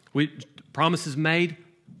Isaiah. Promises made,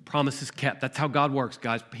 promises kept. That's how God works,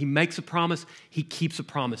 guys. He makes a promise, he keeps a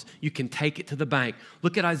promise. You can take it to the bank.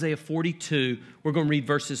 Look at Isaiah 42. We're going to read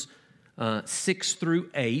verses 6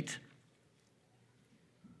 through 8.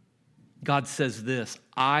 God says this,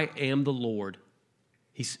 I am the Lord.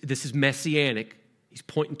 This is messianic. He's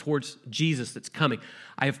pointing towards Jesus that's coming.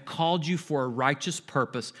 I have called you for a righteous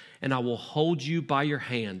purpose, and I will hold you by your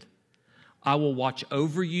hand. I will watch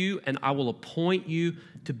over you, and I will appoint you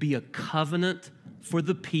to be a covenant for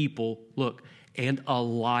the people, look, and a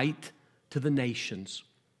light to the nations,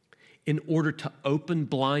 in order to open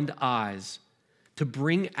blind eyes, to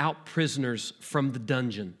bring out prisoners from the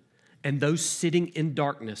dungeon, and those sitting in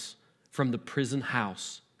darkness from the prison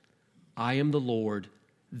house. I am the Lord,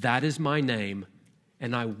 that is my name,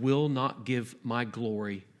 and I will not give my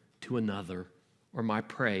glory to another or my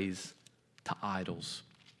praise to idols.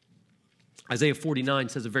 Isaiah 49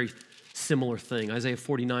 says a very similar thing. Isaiah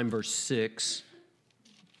 49 verse 6.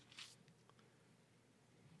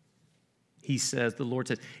 He says, the Lord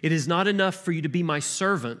says, it is not enough for you to be my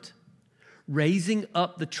servant, raising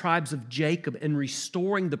up the tribes of Jacob and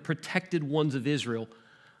restoring the protected ones of Israel.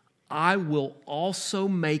 I will also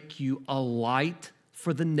make you a light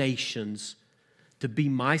for the nations, to be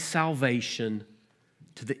my salvation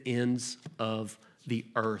to the ends of the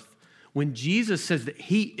earth. When Jesus says that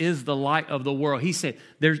he is the light of the world, he said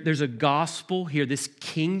there's a gospel here, this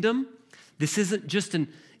kingdom. This isn't just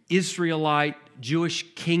an Israelite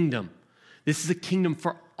Jewish kingdom. This is a kingdom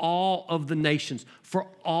for all of the nations, for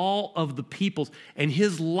all of the peoples. And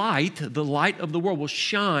his light, the light of the world, will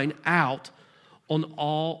shine out on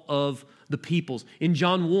all of the peoples. In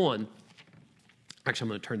John 1, actually I'm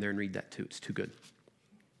going to turn there and read that too. It's too good.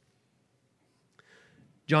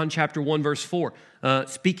 John chapter 1 verse 4,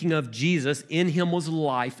 speaking of Jesus, in him was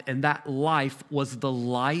life, and that life was the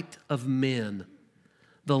light of men.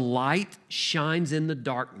 The light shines in the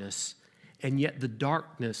darkness, and yet the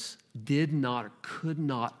darkness did not or could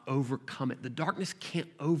not overcome it. The darkness can't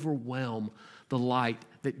overwhelm the light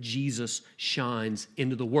that Jesus shines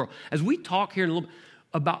into the world. As we talk here in a little bit,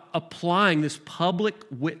 about applying this public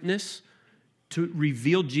witness to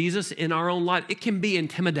reveal Jesus in our own life, it can be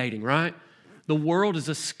intimidating, right? The world is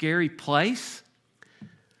a scary place.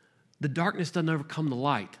 The darkness doesn't overcome the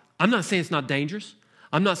light. I'm not saying it's not dangerous.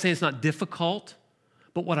 I'm not saying it's not difficult.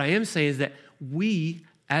 But what I am saying is that we,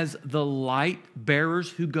 as the light bearers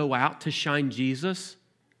who go out to shine Jesus,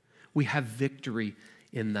 we have victory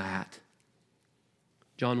in that.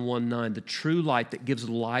 John 1:9, the true light that gives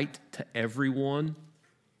light to everyone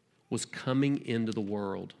was coming into the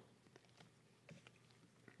world.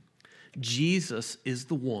 Jesus is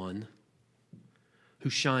the one who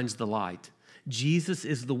shines the light. Jesus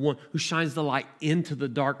is the one who shines the light into the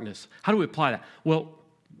darkness. How do we apply that? Well,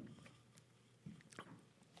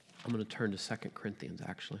 I'm going to turn to 2 Corinthians,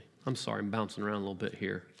 actually. I'm sorry, I'm bouncing around a little bit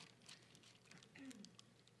here.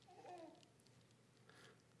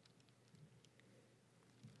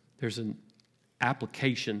 There's an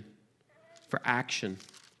application for action,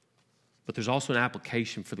 but there's also an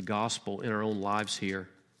application for the gospel in our own lives here.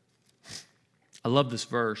 I love this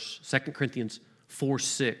verse, 2 Corinthians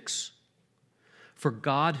 4:6. For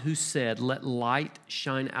God who said, let light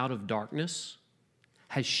shine out of darkness,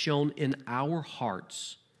 has shone in our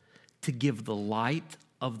hearts to give the light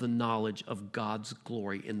of the knowledge of God's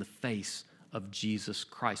glory in the face of Jesus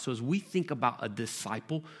Christ. So as we think about a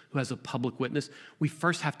disciple who has a public witness, we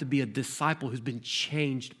first have to be a disciple who's been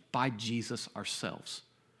changed by Jesus ourselves,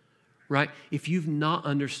 right? If you've not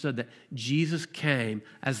understood that Jesus came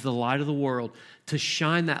as the light of the world to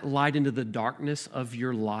shine that light into the darkness of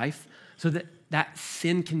your life so that that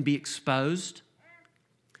sin can be exposed,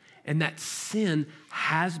 and that sin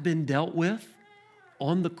has been dealt with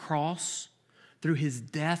on the cross through his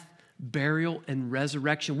death, burial, and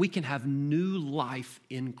resurrection, we can have new life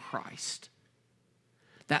in Christ.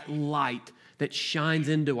 That light that shines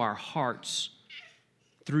into our hearts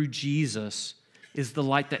through Jesus is the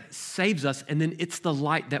light that saves us, and then it's the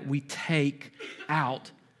light that we take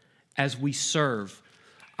out as we serve.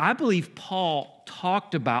 I believe Paul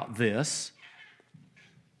talked about this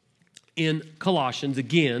in Colossians.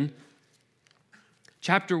 Again,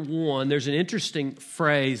 chapter 1, there's an interesting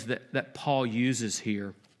phrase that Paul uses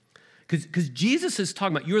here. Because Jesus is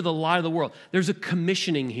talking about, you're the light of the world. There's a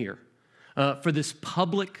commissioning here for this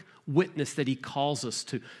public witness that he calls us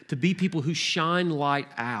to be people who shine light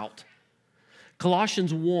out.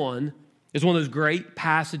 Colossians 1 is one of those great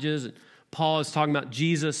passages. Paul is talking about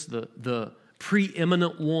Jesus, the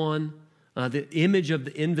preeminent one, the image of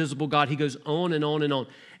the invisible God. He goes on and on and on.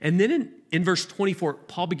 And then in verse 24,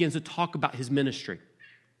 Paul begins to talk about his ministry.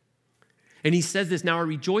 And he says this, now I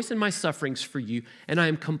rejoice in my sufferings for you, and I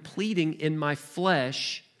am completing in my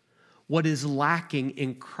flesh what is lacking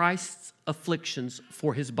in Christ's afflictions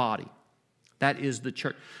for his body. That is the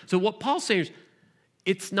church. So what Paul's saying is,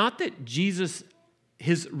 it's not that Jesus,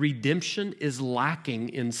 his redemption is lacking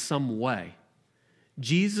in some way.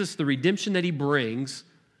 Jesus, the redemption that he brings,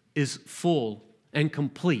 is full and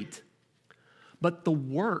complete. But the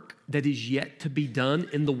work that is yet to be done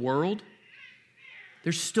in the world,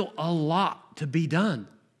 there's still a lot to be done.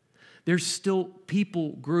 There's still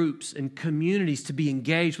people, groups, and communities to be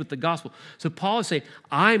engaged with the gospel. So Paul is saying,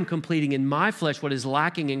 I'm completing in my flesh what is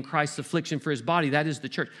lacking in Christ's affliction for his body. That is the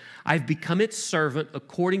church. I've become its servant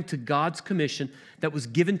according to God's commission that was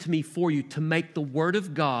given to me for you to make the word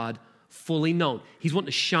of God fully known. He's wanting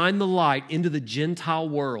to shine the light into the Gentile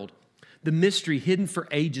world, the mystery hidden for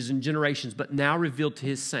ages and generations, but now revealed to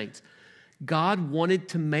his saints. God wanted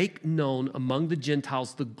to make known among the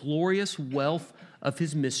Gentiles the glorious wealth of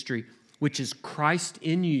his mystery, which is Christ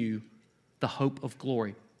in you, the hope of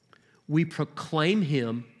glory. We proclaim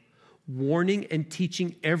him, warning and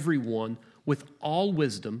teaching everyone with all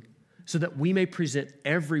wisdom, so that we may present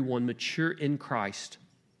everyone mature in Christ.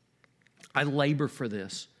 I labor for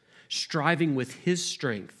this, striving with his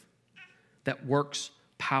strength that works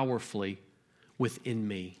powerfully within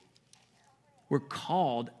me. We're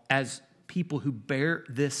called as people who bear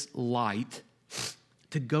this light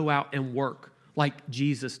to go out and work like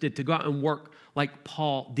Jesus did, to go out and work like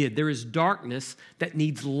Paul did. There is darkness that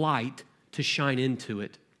needs light to shine into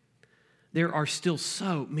it. There are still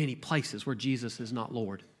so many places where Jesus is not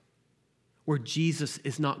Lord, where Jesus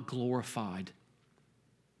is not glorified.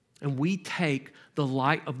 And we take the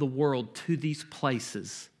light of the world to these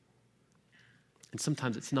places, and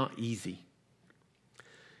sometimes it's not easy.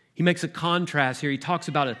 He makes a contrast here. He talks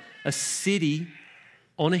about a city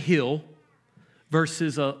on a hill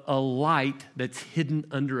versus a light that's hidden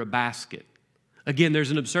under a basket. Again,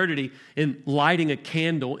 there's an absurdity in lighting a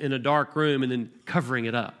candle in a dark room and then covering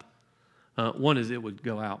it up. One is it would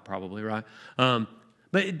go out probably, right?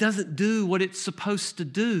 But it doesn't do what it's supposed to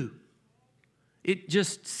do. It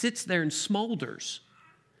just sits there and smolders.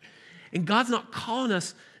 And God's not calling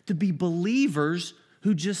us to be believers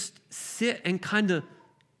who just sit and kind of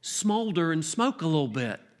smolder and smoke a little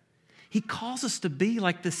bit. He calls us to be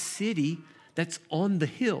like the city that's on the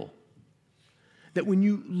hill. That when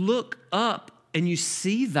you look up and you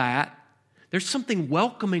see that, there's something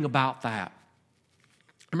welcoming about that.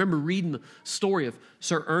 I remember reading the story of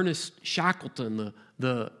Sir Ernest Shackleton,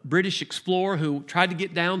 the British explorer who tried to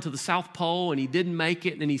get down to the South Pole and he didn't make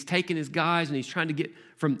it, and he's taking his guys and he's trying to get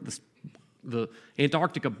from the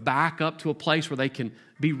Antarctica back up to a place where they can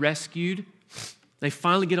be rescued. They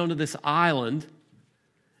finally get onto this island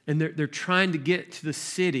and they're trying to get to the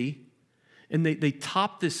city, and they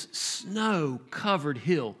top this snow-covered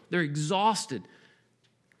hill. They're exhausted,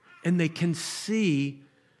 and they can see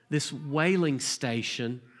this whaling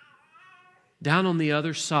station down on the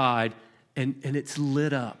other side, and it's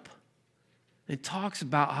lit up. It talks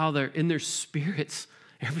about how they're in their spirits,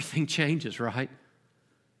 everything changes, right?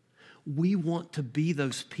 We want to be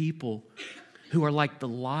those people who are like the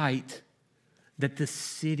light that the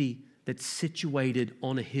city that's situated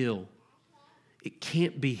on a hill. It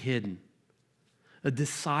can't be hidden. A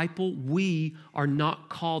disciple, we are not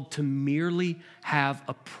called to merely have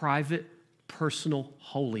a private, personal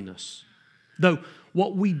holiness. Though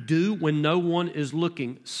what we do when no one is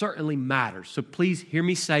looking certainly matters. So please hear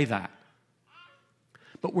me say that.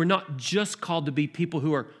 But we're not just called to be people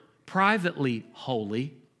who are privately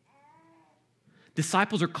holy.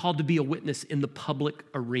 Disciples are called to be a witness in the public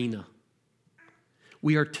arena.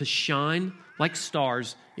 We are to shine like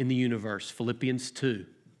stars in the universe. Philippians 2.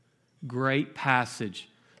 Great passage.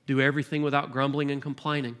 Do everything without grumbling and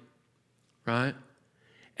complaining. Right?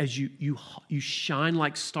 As you shine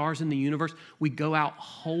like stars in the universe, we go out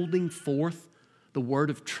holding forth the word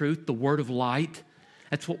of truth, the word of light.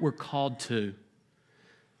 That's what we're called to.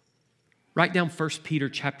 Write down 1 Peter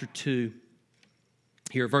chapter 2.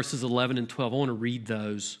 Here, verses 11 and 12. I want to read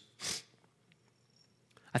those.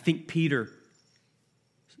 I think Peter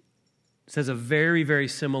says a very, very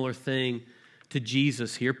similar thing to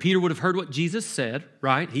Jesus here. Peter would have heard what Jesus said,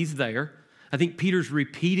 right? He's there. I think Peter's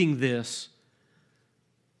repeating this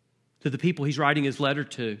to the people he's writing his letter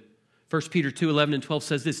to. 1 Peter 2, 11 and 12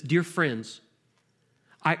 says this, "Dear friends,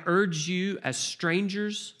 I urge you as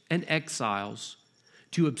strangers and exiles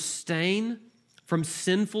to abstain from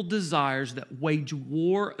sinful desires that wage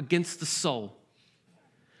war against the soul.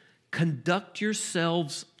 Conduct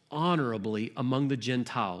yourselves honorably among the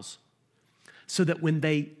Gentiles, so that when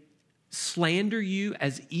they slander you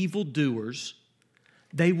as evildoers,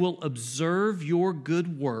 they will observe your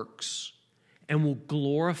good works and will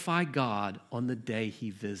glorify God on the day He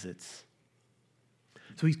visits."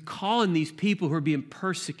 So he's calling these people who are being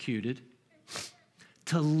persecuted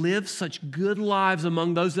to live such good lives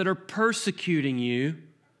among those that are persecuting you,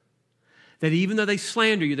 that even though they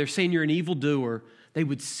slander you, they're saying you're an evildoer, they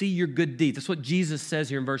would see your good deeds. That's what Jesus says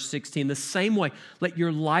here in verse 16. The same way, let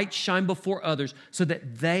your light shine before others so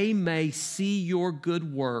that they may see your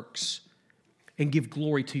good works and give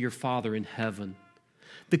glory to your Father in heaven.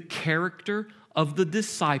 The character of the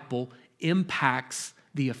disciple impacts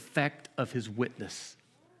the effect of his witness.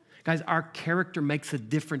 Guys, our character makes a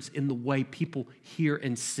difference in the way people hear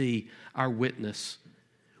and see our witness.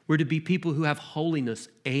 We're to be people who have holiness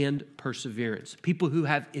and perseverance, people who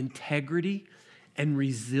have integrity and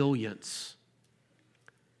resilience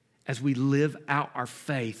as we live out our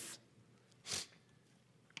faith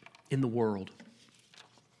in the world.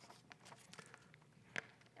 I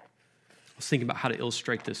was thinking about how to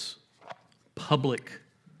illustrate this public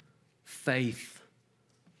faith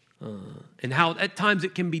and how at times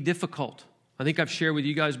it can be difficult. I think I've shared with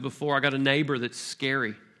you guys before, I got a neighbor that's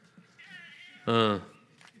scary. Yeah,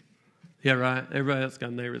 right. Everybody else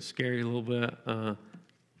got a neighbor that's scary a little bit.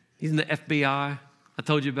 He's in the FBI. I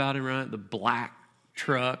told you about him, right? The black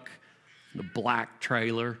truck, the black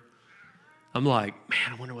trailer. I'm like,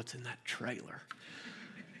 man, I wonder what's in that trailer.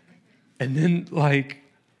 And then, like,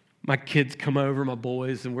 my kids come over, my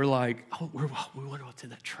boys, and we're like, oh, we wonder what's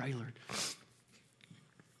in that trailer.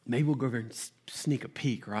 Maybe we'll go over and sneak a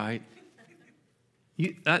peek, right?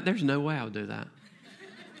 There's no way I would do that,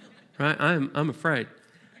 right? I'm afraid.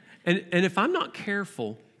 And if I'm not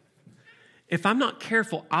careful,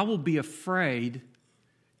 I will be afraid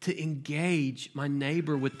to engage my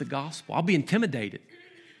neighbor with the gospel. I'll be intimidated,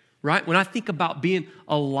 right? When I think about being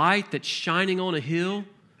a light that's shining on a hill,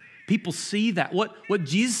 people see that. What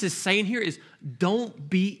Jesus is saying here is don't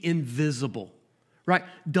be invisible, right?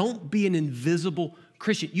 Don't be an invisible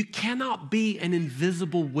Christian. You cannot be an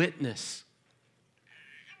invisible witness.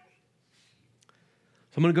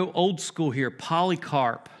 So I'm going to go old school here.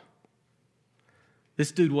 Polycarp.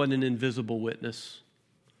 This dude wasn't an invisible witness.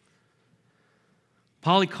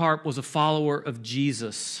 Polycarp was a follower of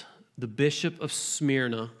Jesus, the bishop of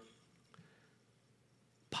Smyrna.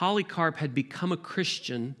 Polycarp had become a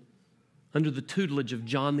Christian under the tutelage of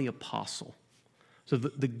John the Apostle. So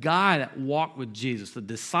the guy that walked with Jesus, the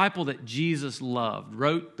disciple that Jesus loved,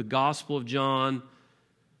 wrote the Gospel of John,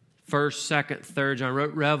 1st, 2nd, 3rd John,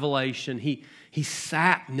 wrote Revelation. He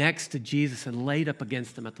sat next to Jesus and laid up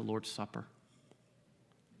against him at the Lord's Supper.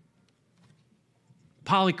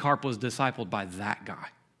 Polycarp was discipled by that guy.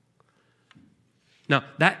 Now,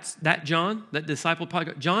 that John, that disciple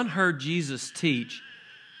Polycarp, John heard Jesus teach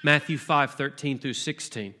Matthew 5:13 through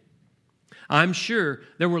 16. I'm sure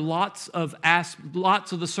there were lots of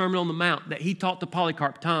the Sermon on the Mount that he taught to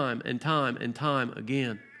Polycarp time and time and time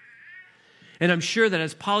again. And I'm sure that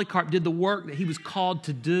as Polycarp did the work that he was called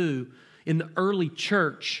to do in the early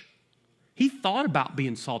church, he thought about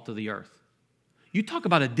being salt of the earth. You talk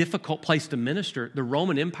about a difficult place to minister. The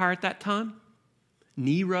Roman Empire at that time,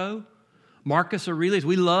 Nero, Marcus Aurelius.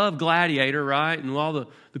 We love Gladiator, right? And all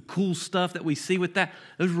the cool stuff that we see with that.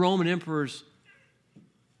 Those Roman emperors,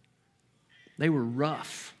 they were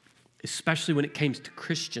rough, especially when it came to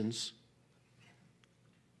Christians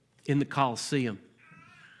in the Colosseum.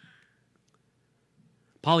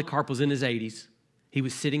 Polycarp was in his 80s. He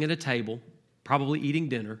was sitting at a table, probably eating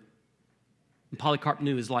dinner, and Polycarp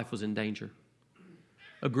knew his life was in danger.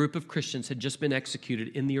 A group of Christians had just been executed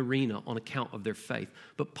in the arena on account of their faith,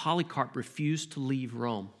 but Polycarp refused to leave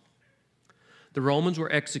Rome. The Romans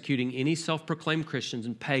were executing any self-proclaimed Christians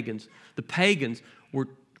and pagans. The pagans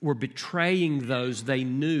were betraying those they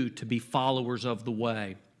knew to be followers of the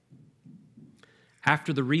way.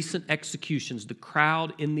 After the recent executions, the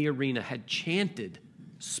crowd in the arena had chanted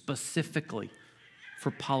specifically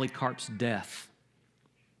for Polycarp's death.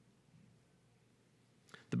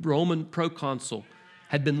 The Roman proconsul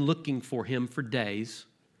had been looking for him for days.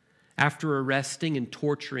 After arresting and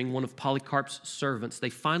torturing one of Polycarp's servants, they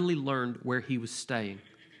finally learned where he was staying.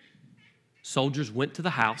 Soldiers went to the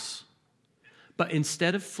house, but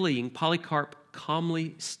instead of fleeing, Polycarp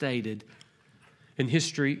calmly stated, and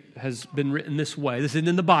history has been written this way. This isn't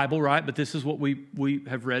in the Bible, right? But this is what we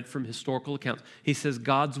have read from historical accounts. He says,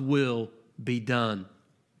 God's will be done.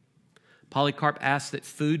 Polycarp asked that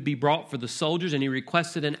food be brought for the soldiers, and he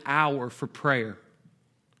requested an hour for prayer.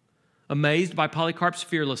 Amazed by Polycarp's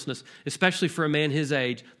fearlessness, especially for a man his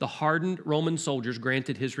age, the hardened Roman soldiers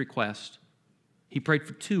granted his request. He prayed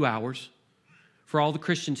for 2 hours for all the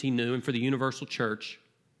Christians he knew and for the universal church.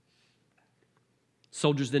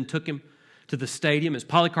 Soldiers then took him to the stadium. As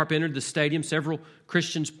Polycarp entered the stadium, several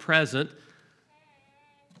Christians present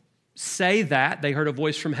say that they heard a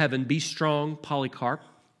voice from heaven, "Be strong, Polycarp."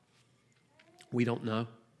 We don't know.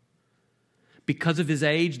 Because of his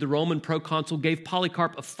age, the Roman proconsul gave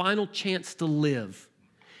Polycarp a final chance to live.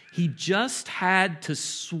 He just had to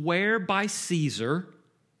swear by Caesar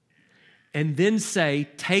and then say,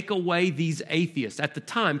 "Take away these atheists." At the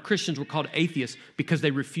time, Christians were called atheists because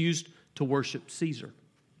they refused to worship Caesar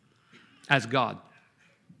as God.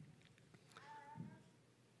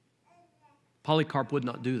 Polycarp would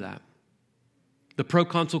not do that. The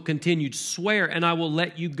proconsul continued, "Swear and I will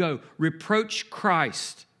let you go. Reproach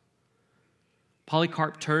Christ."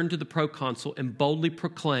 Polycarp turned to the proconsul and boldly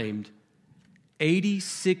proclaimed,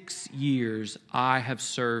 86 years I have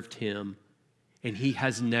served him, and he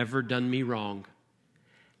has never done me wrong.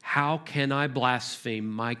 How can I blaspheme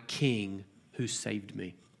my king who saved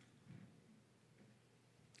me?"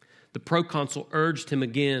 The proconsul urged him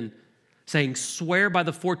again, saying, "Swear by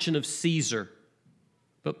the fortune of Caesar."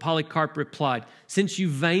 But Polycarp replied, "Since you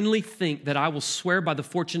vainly think that I will swear by the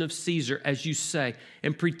fortune of Caesar, as you say,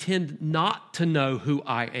 and pretend not to know who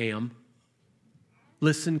I am,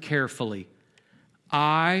 listen carefully.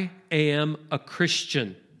 I am a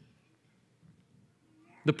Christian."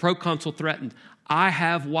 The proconsul threatened, "I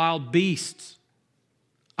have wild beasts.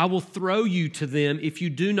 I will throw you to them if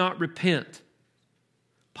you do not repent."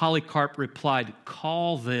 Polycarp replied,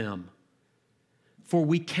 "Call them, for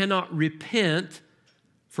we cannot repent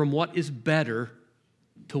from what is better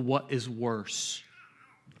to what is worse.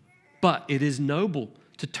 But it is noble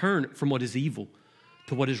to turn from what is evil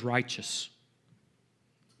to what is righteous."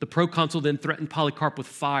 The proconsul then threatened Polycarp with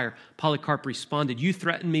fire. Polycarp responded, "You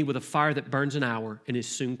threaten me with a fire that burns an hour and is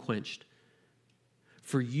soon quenched.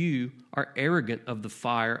 For you are arrogant of the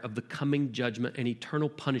fire of the coming judgment and eternal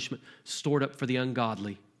punishment stored up for the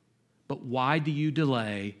ungodly. But why do you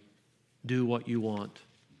delay? Do what you want."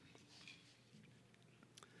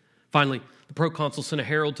 Finally, the proconsul sent a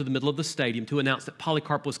herald to the middle of the stadium to announce that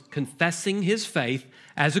Polycarp was confessing his faith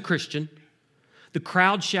as a Christian. The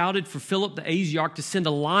crowd shouted for Philip the Asiarch to send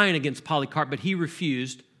a lion against Polycarp, but he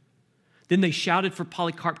refused. Then they shouted for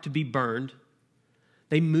Polycarp to be burned.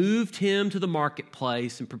 They moved him to the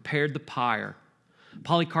marketplace and prepared the pyre.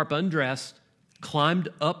 Polycarp undressed, climbed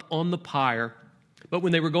up on the pyre, but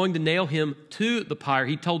when they were going to nail him to the pyre,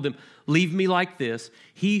 he told them, "Leave me like this.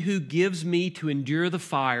 He who gives me to endure the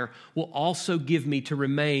fire will also give me to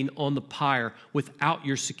remain on the pyre without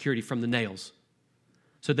your security from the nails."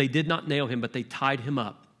 So they did not nail him, but they tied him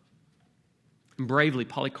up. And bravely,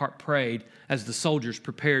 Polycarp prayed as the soldiers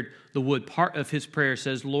prepared the wood. Part of his prayer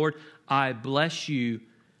says, "Lord, I bless you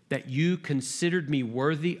that you considered me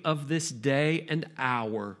worthy of this day and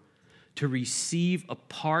hour to receive a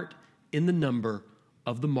part in the number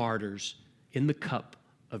of the martyrs in the cup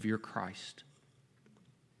of your Christ."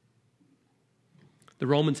 The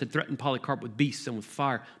Romans had threatened Polycarp with beasts and with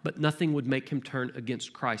fire, but nothing would make him turn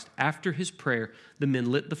against Christ. After his prayer, the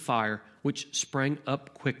men lit the fire, which sprang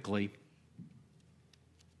up quickly.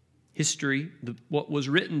 History, what was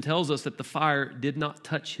written, tells us that the fire did not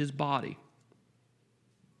touch his body,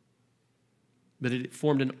 but it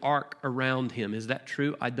formed an arc around him. Is that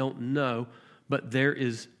true? I don't know, but there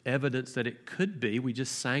is evidence that it could be. We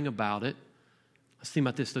just sang about it. Let's think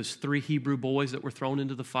about this. Those 3 Hebrew boys that were thrown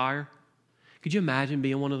into the fire. Could you imagine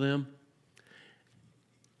being one of them?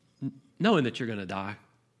 Knowing that you're going to die.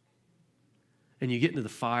 And you get into the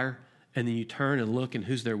fire, and then you turn and look, and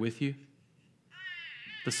who's there with you?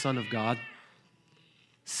 The Son of God.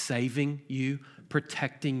 Saving you,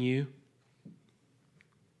 protecting you.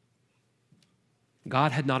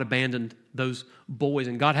 God had not abandoned those boys,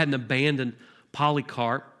 and God hadn't abandoned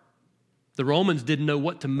Polycarp. The Romans didn't know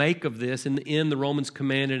what to make of this. In the end, the Romans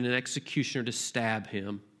commanded an executioner to stab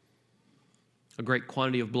him. A great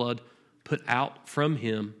quantity of blood put out from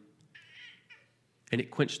him, and it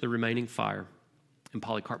quenched the remaining fire, and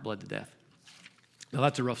Polycarp bled to death. Now,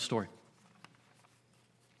 that's a rough story,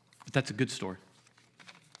 but that's a good story.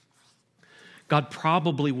 God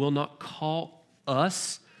probably will not call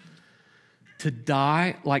us to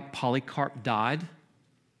die like Polycarp died,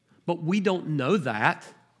 but we don't know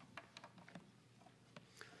that.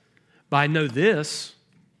 But I know this,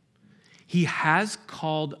 He has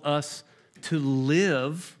called us to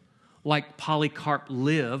live like Polycarp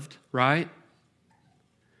lived, right?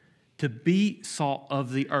 To be salt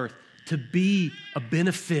of the earth, to be a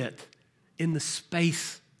benefit in the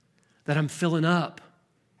space that I'm filling up,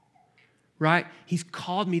 right? He's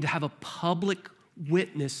called me to have a public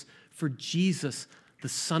witness for Jesus, the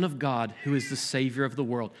Son of God, who is the Savior of the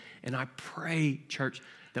world. And I pray, church,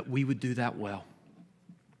 that we would do that well.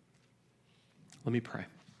 Let me pray.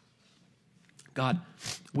 God,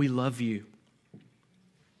 we love you.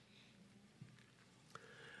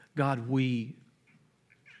 God,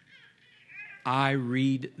 I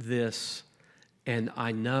read this and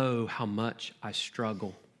I know how much I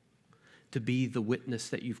struggle to be the witness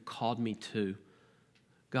that you've called me to,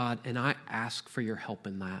 God, and I ask for your help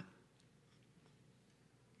in that.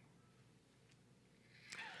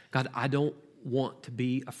 God, I don't want to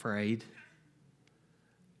be afraid.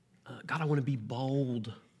 God, I want to be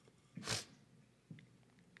bold.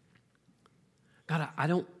 God, I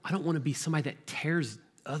don't want to be somebody that tears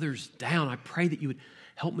others down. I pray that you would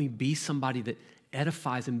help me be somebody that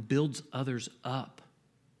edifies and builds others up.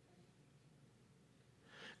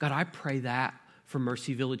 God, I pray that for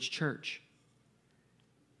Mercy Village Church.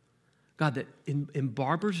 God, that in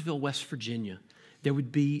Barboursville, West Virginia, there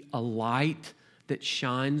would be a light that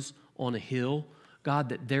shines on a hill. God,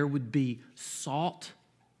 that there would be salt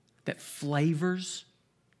that flavors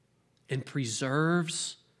and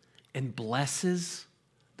preserves and blesses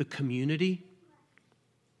the community.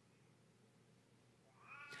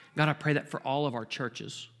 God, I pray that for all of our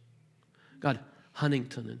churches. God,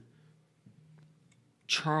 Huntington and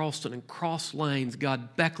Charleston and Cross Lanes,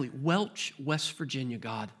 God, Beckley, Welch, West Virginia,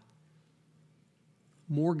 God,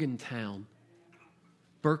 Morgantown,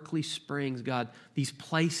 Berkeley Springs, God, these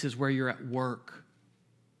places where you're at work,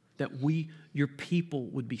 that your people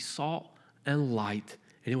would be salt and light,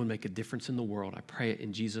 and it would make a difference in the world. I pray it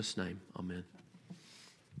in Jesus' name. Amen.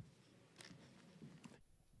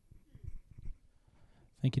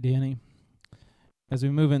 Thank you, Danny. As we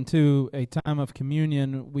move into a time of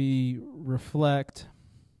communion, we reflect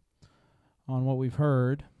on what we've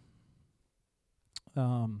heard.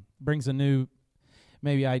 Brings a new,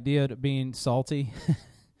 maybe, idea to being salty.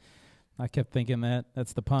 I kept thinking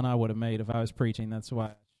that's the pun I would have made if I was preaching. That's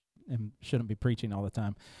why I shouldn't be preaching all the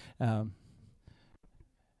time. But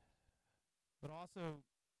also,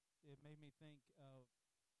 it made me think of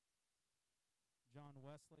John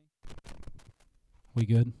Wesley. We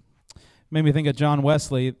good? Made me think of John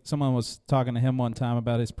Wesley. Someone was talking to him one time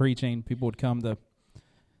about his preaching. People would come to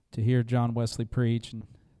hear John Wesley preach, and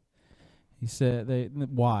he said,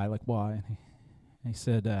 "Why? Like why?" And he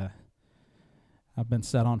said, "I've been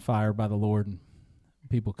set on fire by the Lord, and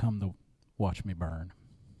people come to watch me burn."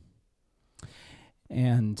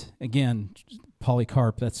 And again,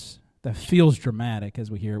 Polycarp, that feels dramatic as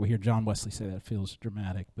we hear it. We hear John Wesley say that feels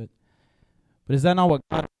dramatic, but is that not what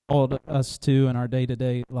God called us to in our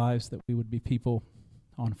day-to-day lives, that we would be people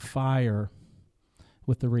on fire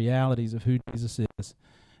with the realities of who Jesus is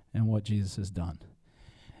and what Jesus has done?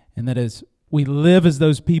 And that as we live as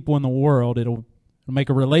those people in the world, it'll make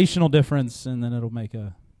a relational difference, and then it'll make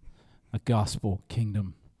a gospel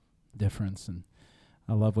kingdom difference. And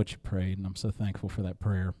I love what you prayed, and I'm so thankful for that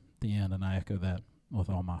prayer at the end, and I echo that with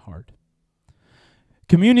all my heart.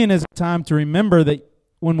 Communion is a time to remember that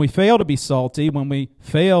when we fail to be salty, when we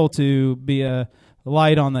fail to be a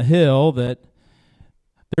light on the hill, that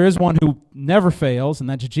there is one who never fails, and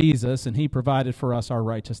that's Jesus, and he provided for us our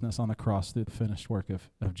righteousness on the cross through the finished work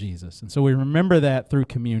of Jesus. And so we remember that through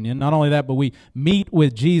communion. Not only that, but we meet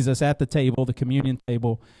with Jesus at the table, the communion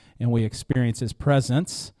table, and we experience his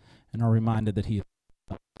presence and are reminded that he is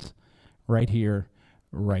with us right here,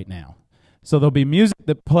 right now. So there'll be music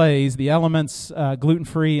that plays, the elements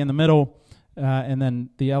gluten-free in the middle, and then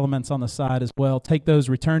the elements on the side as well. Take those,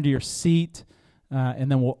 return to your seat,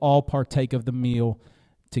 and then we'll all partake of the meal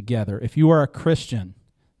together. If you are a Christian,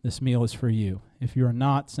 this meal is for you. If you are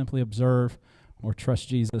not, simply observe or trust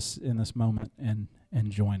Jesus in this moment and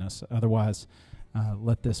join us. Otherwise,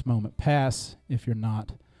 let this moment pass if you're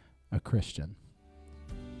not a Christian.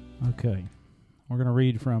 Okay, we're going to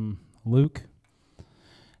read from Luke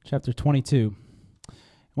chapter 22.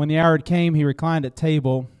 When the hour came, he reclined at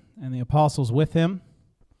table, and the apostles with him.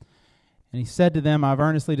 And he said to them, "I've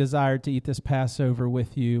earnestly desired to eat this Passover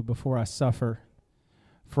with you before I suffer.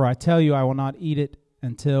 For I tell you, I will not eat it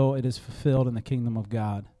until it is fulfilled in the kingdom of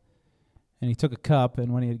God." And he took a cup,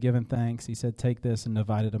 and when he had given thanks, he said, "Take this and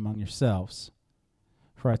divide it among yourselves.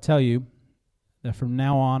 For I tell you that from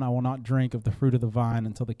now on I will not drink of the fruit of the vine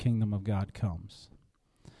until the kingdom of God comes."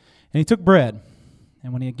 And he took bread,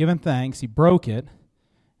 and when he had given thanks, he broke it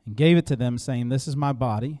and gave it to them, saying, "This is my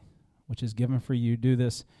body, which is given for you. Do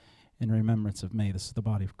this in remembrance of me." This is the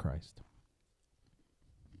body of Christ.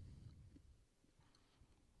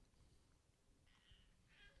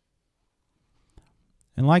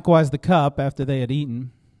 And likewise the cup, after they had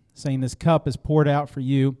eaten, saying, "This cup is poured out for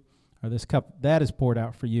you," or "This cup that is poured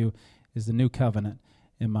out for you is the new covenant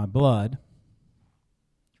in my blood."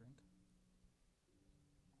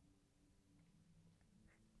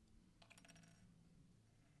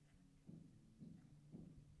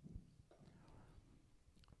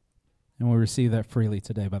 And we receive that freely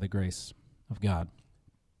today by the grace of God.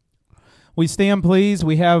 We stand, please.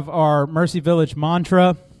 We have our Mercy Village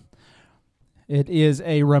mantra. It is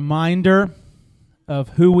a reminder of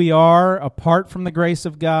who we are apart from the grace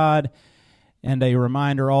of God, and a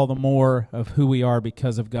reminder all the more of who we are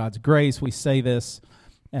because of God's grace. We say this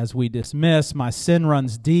as we dismiss. My sin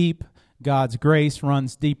runs deep. God's grace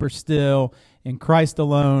runs deeper still. In Christ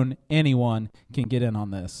alone, anyone can get in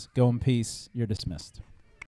on this. Go in peace. You're dismissed.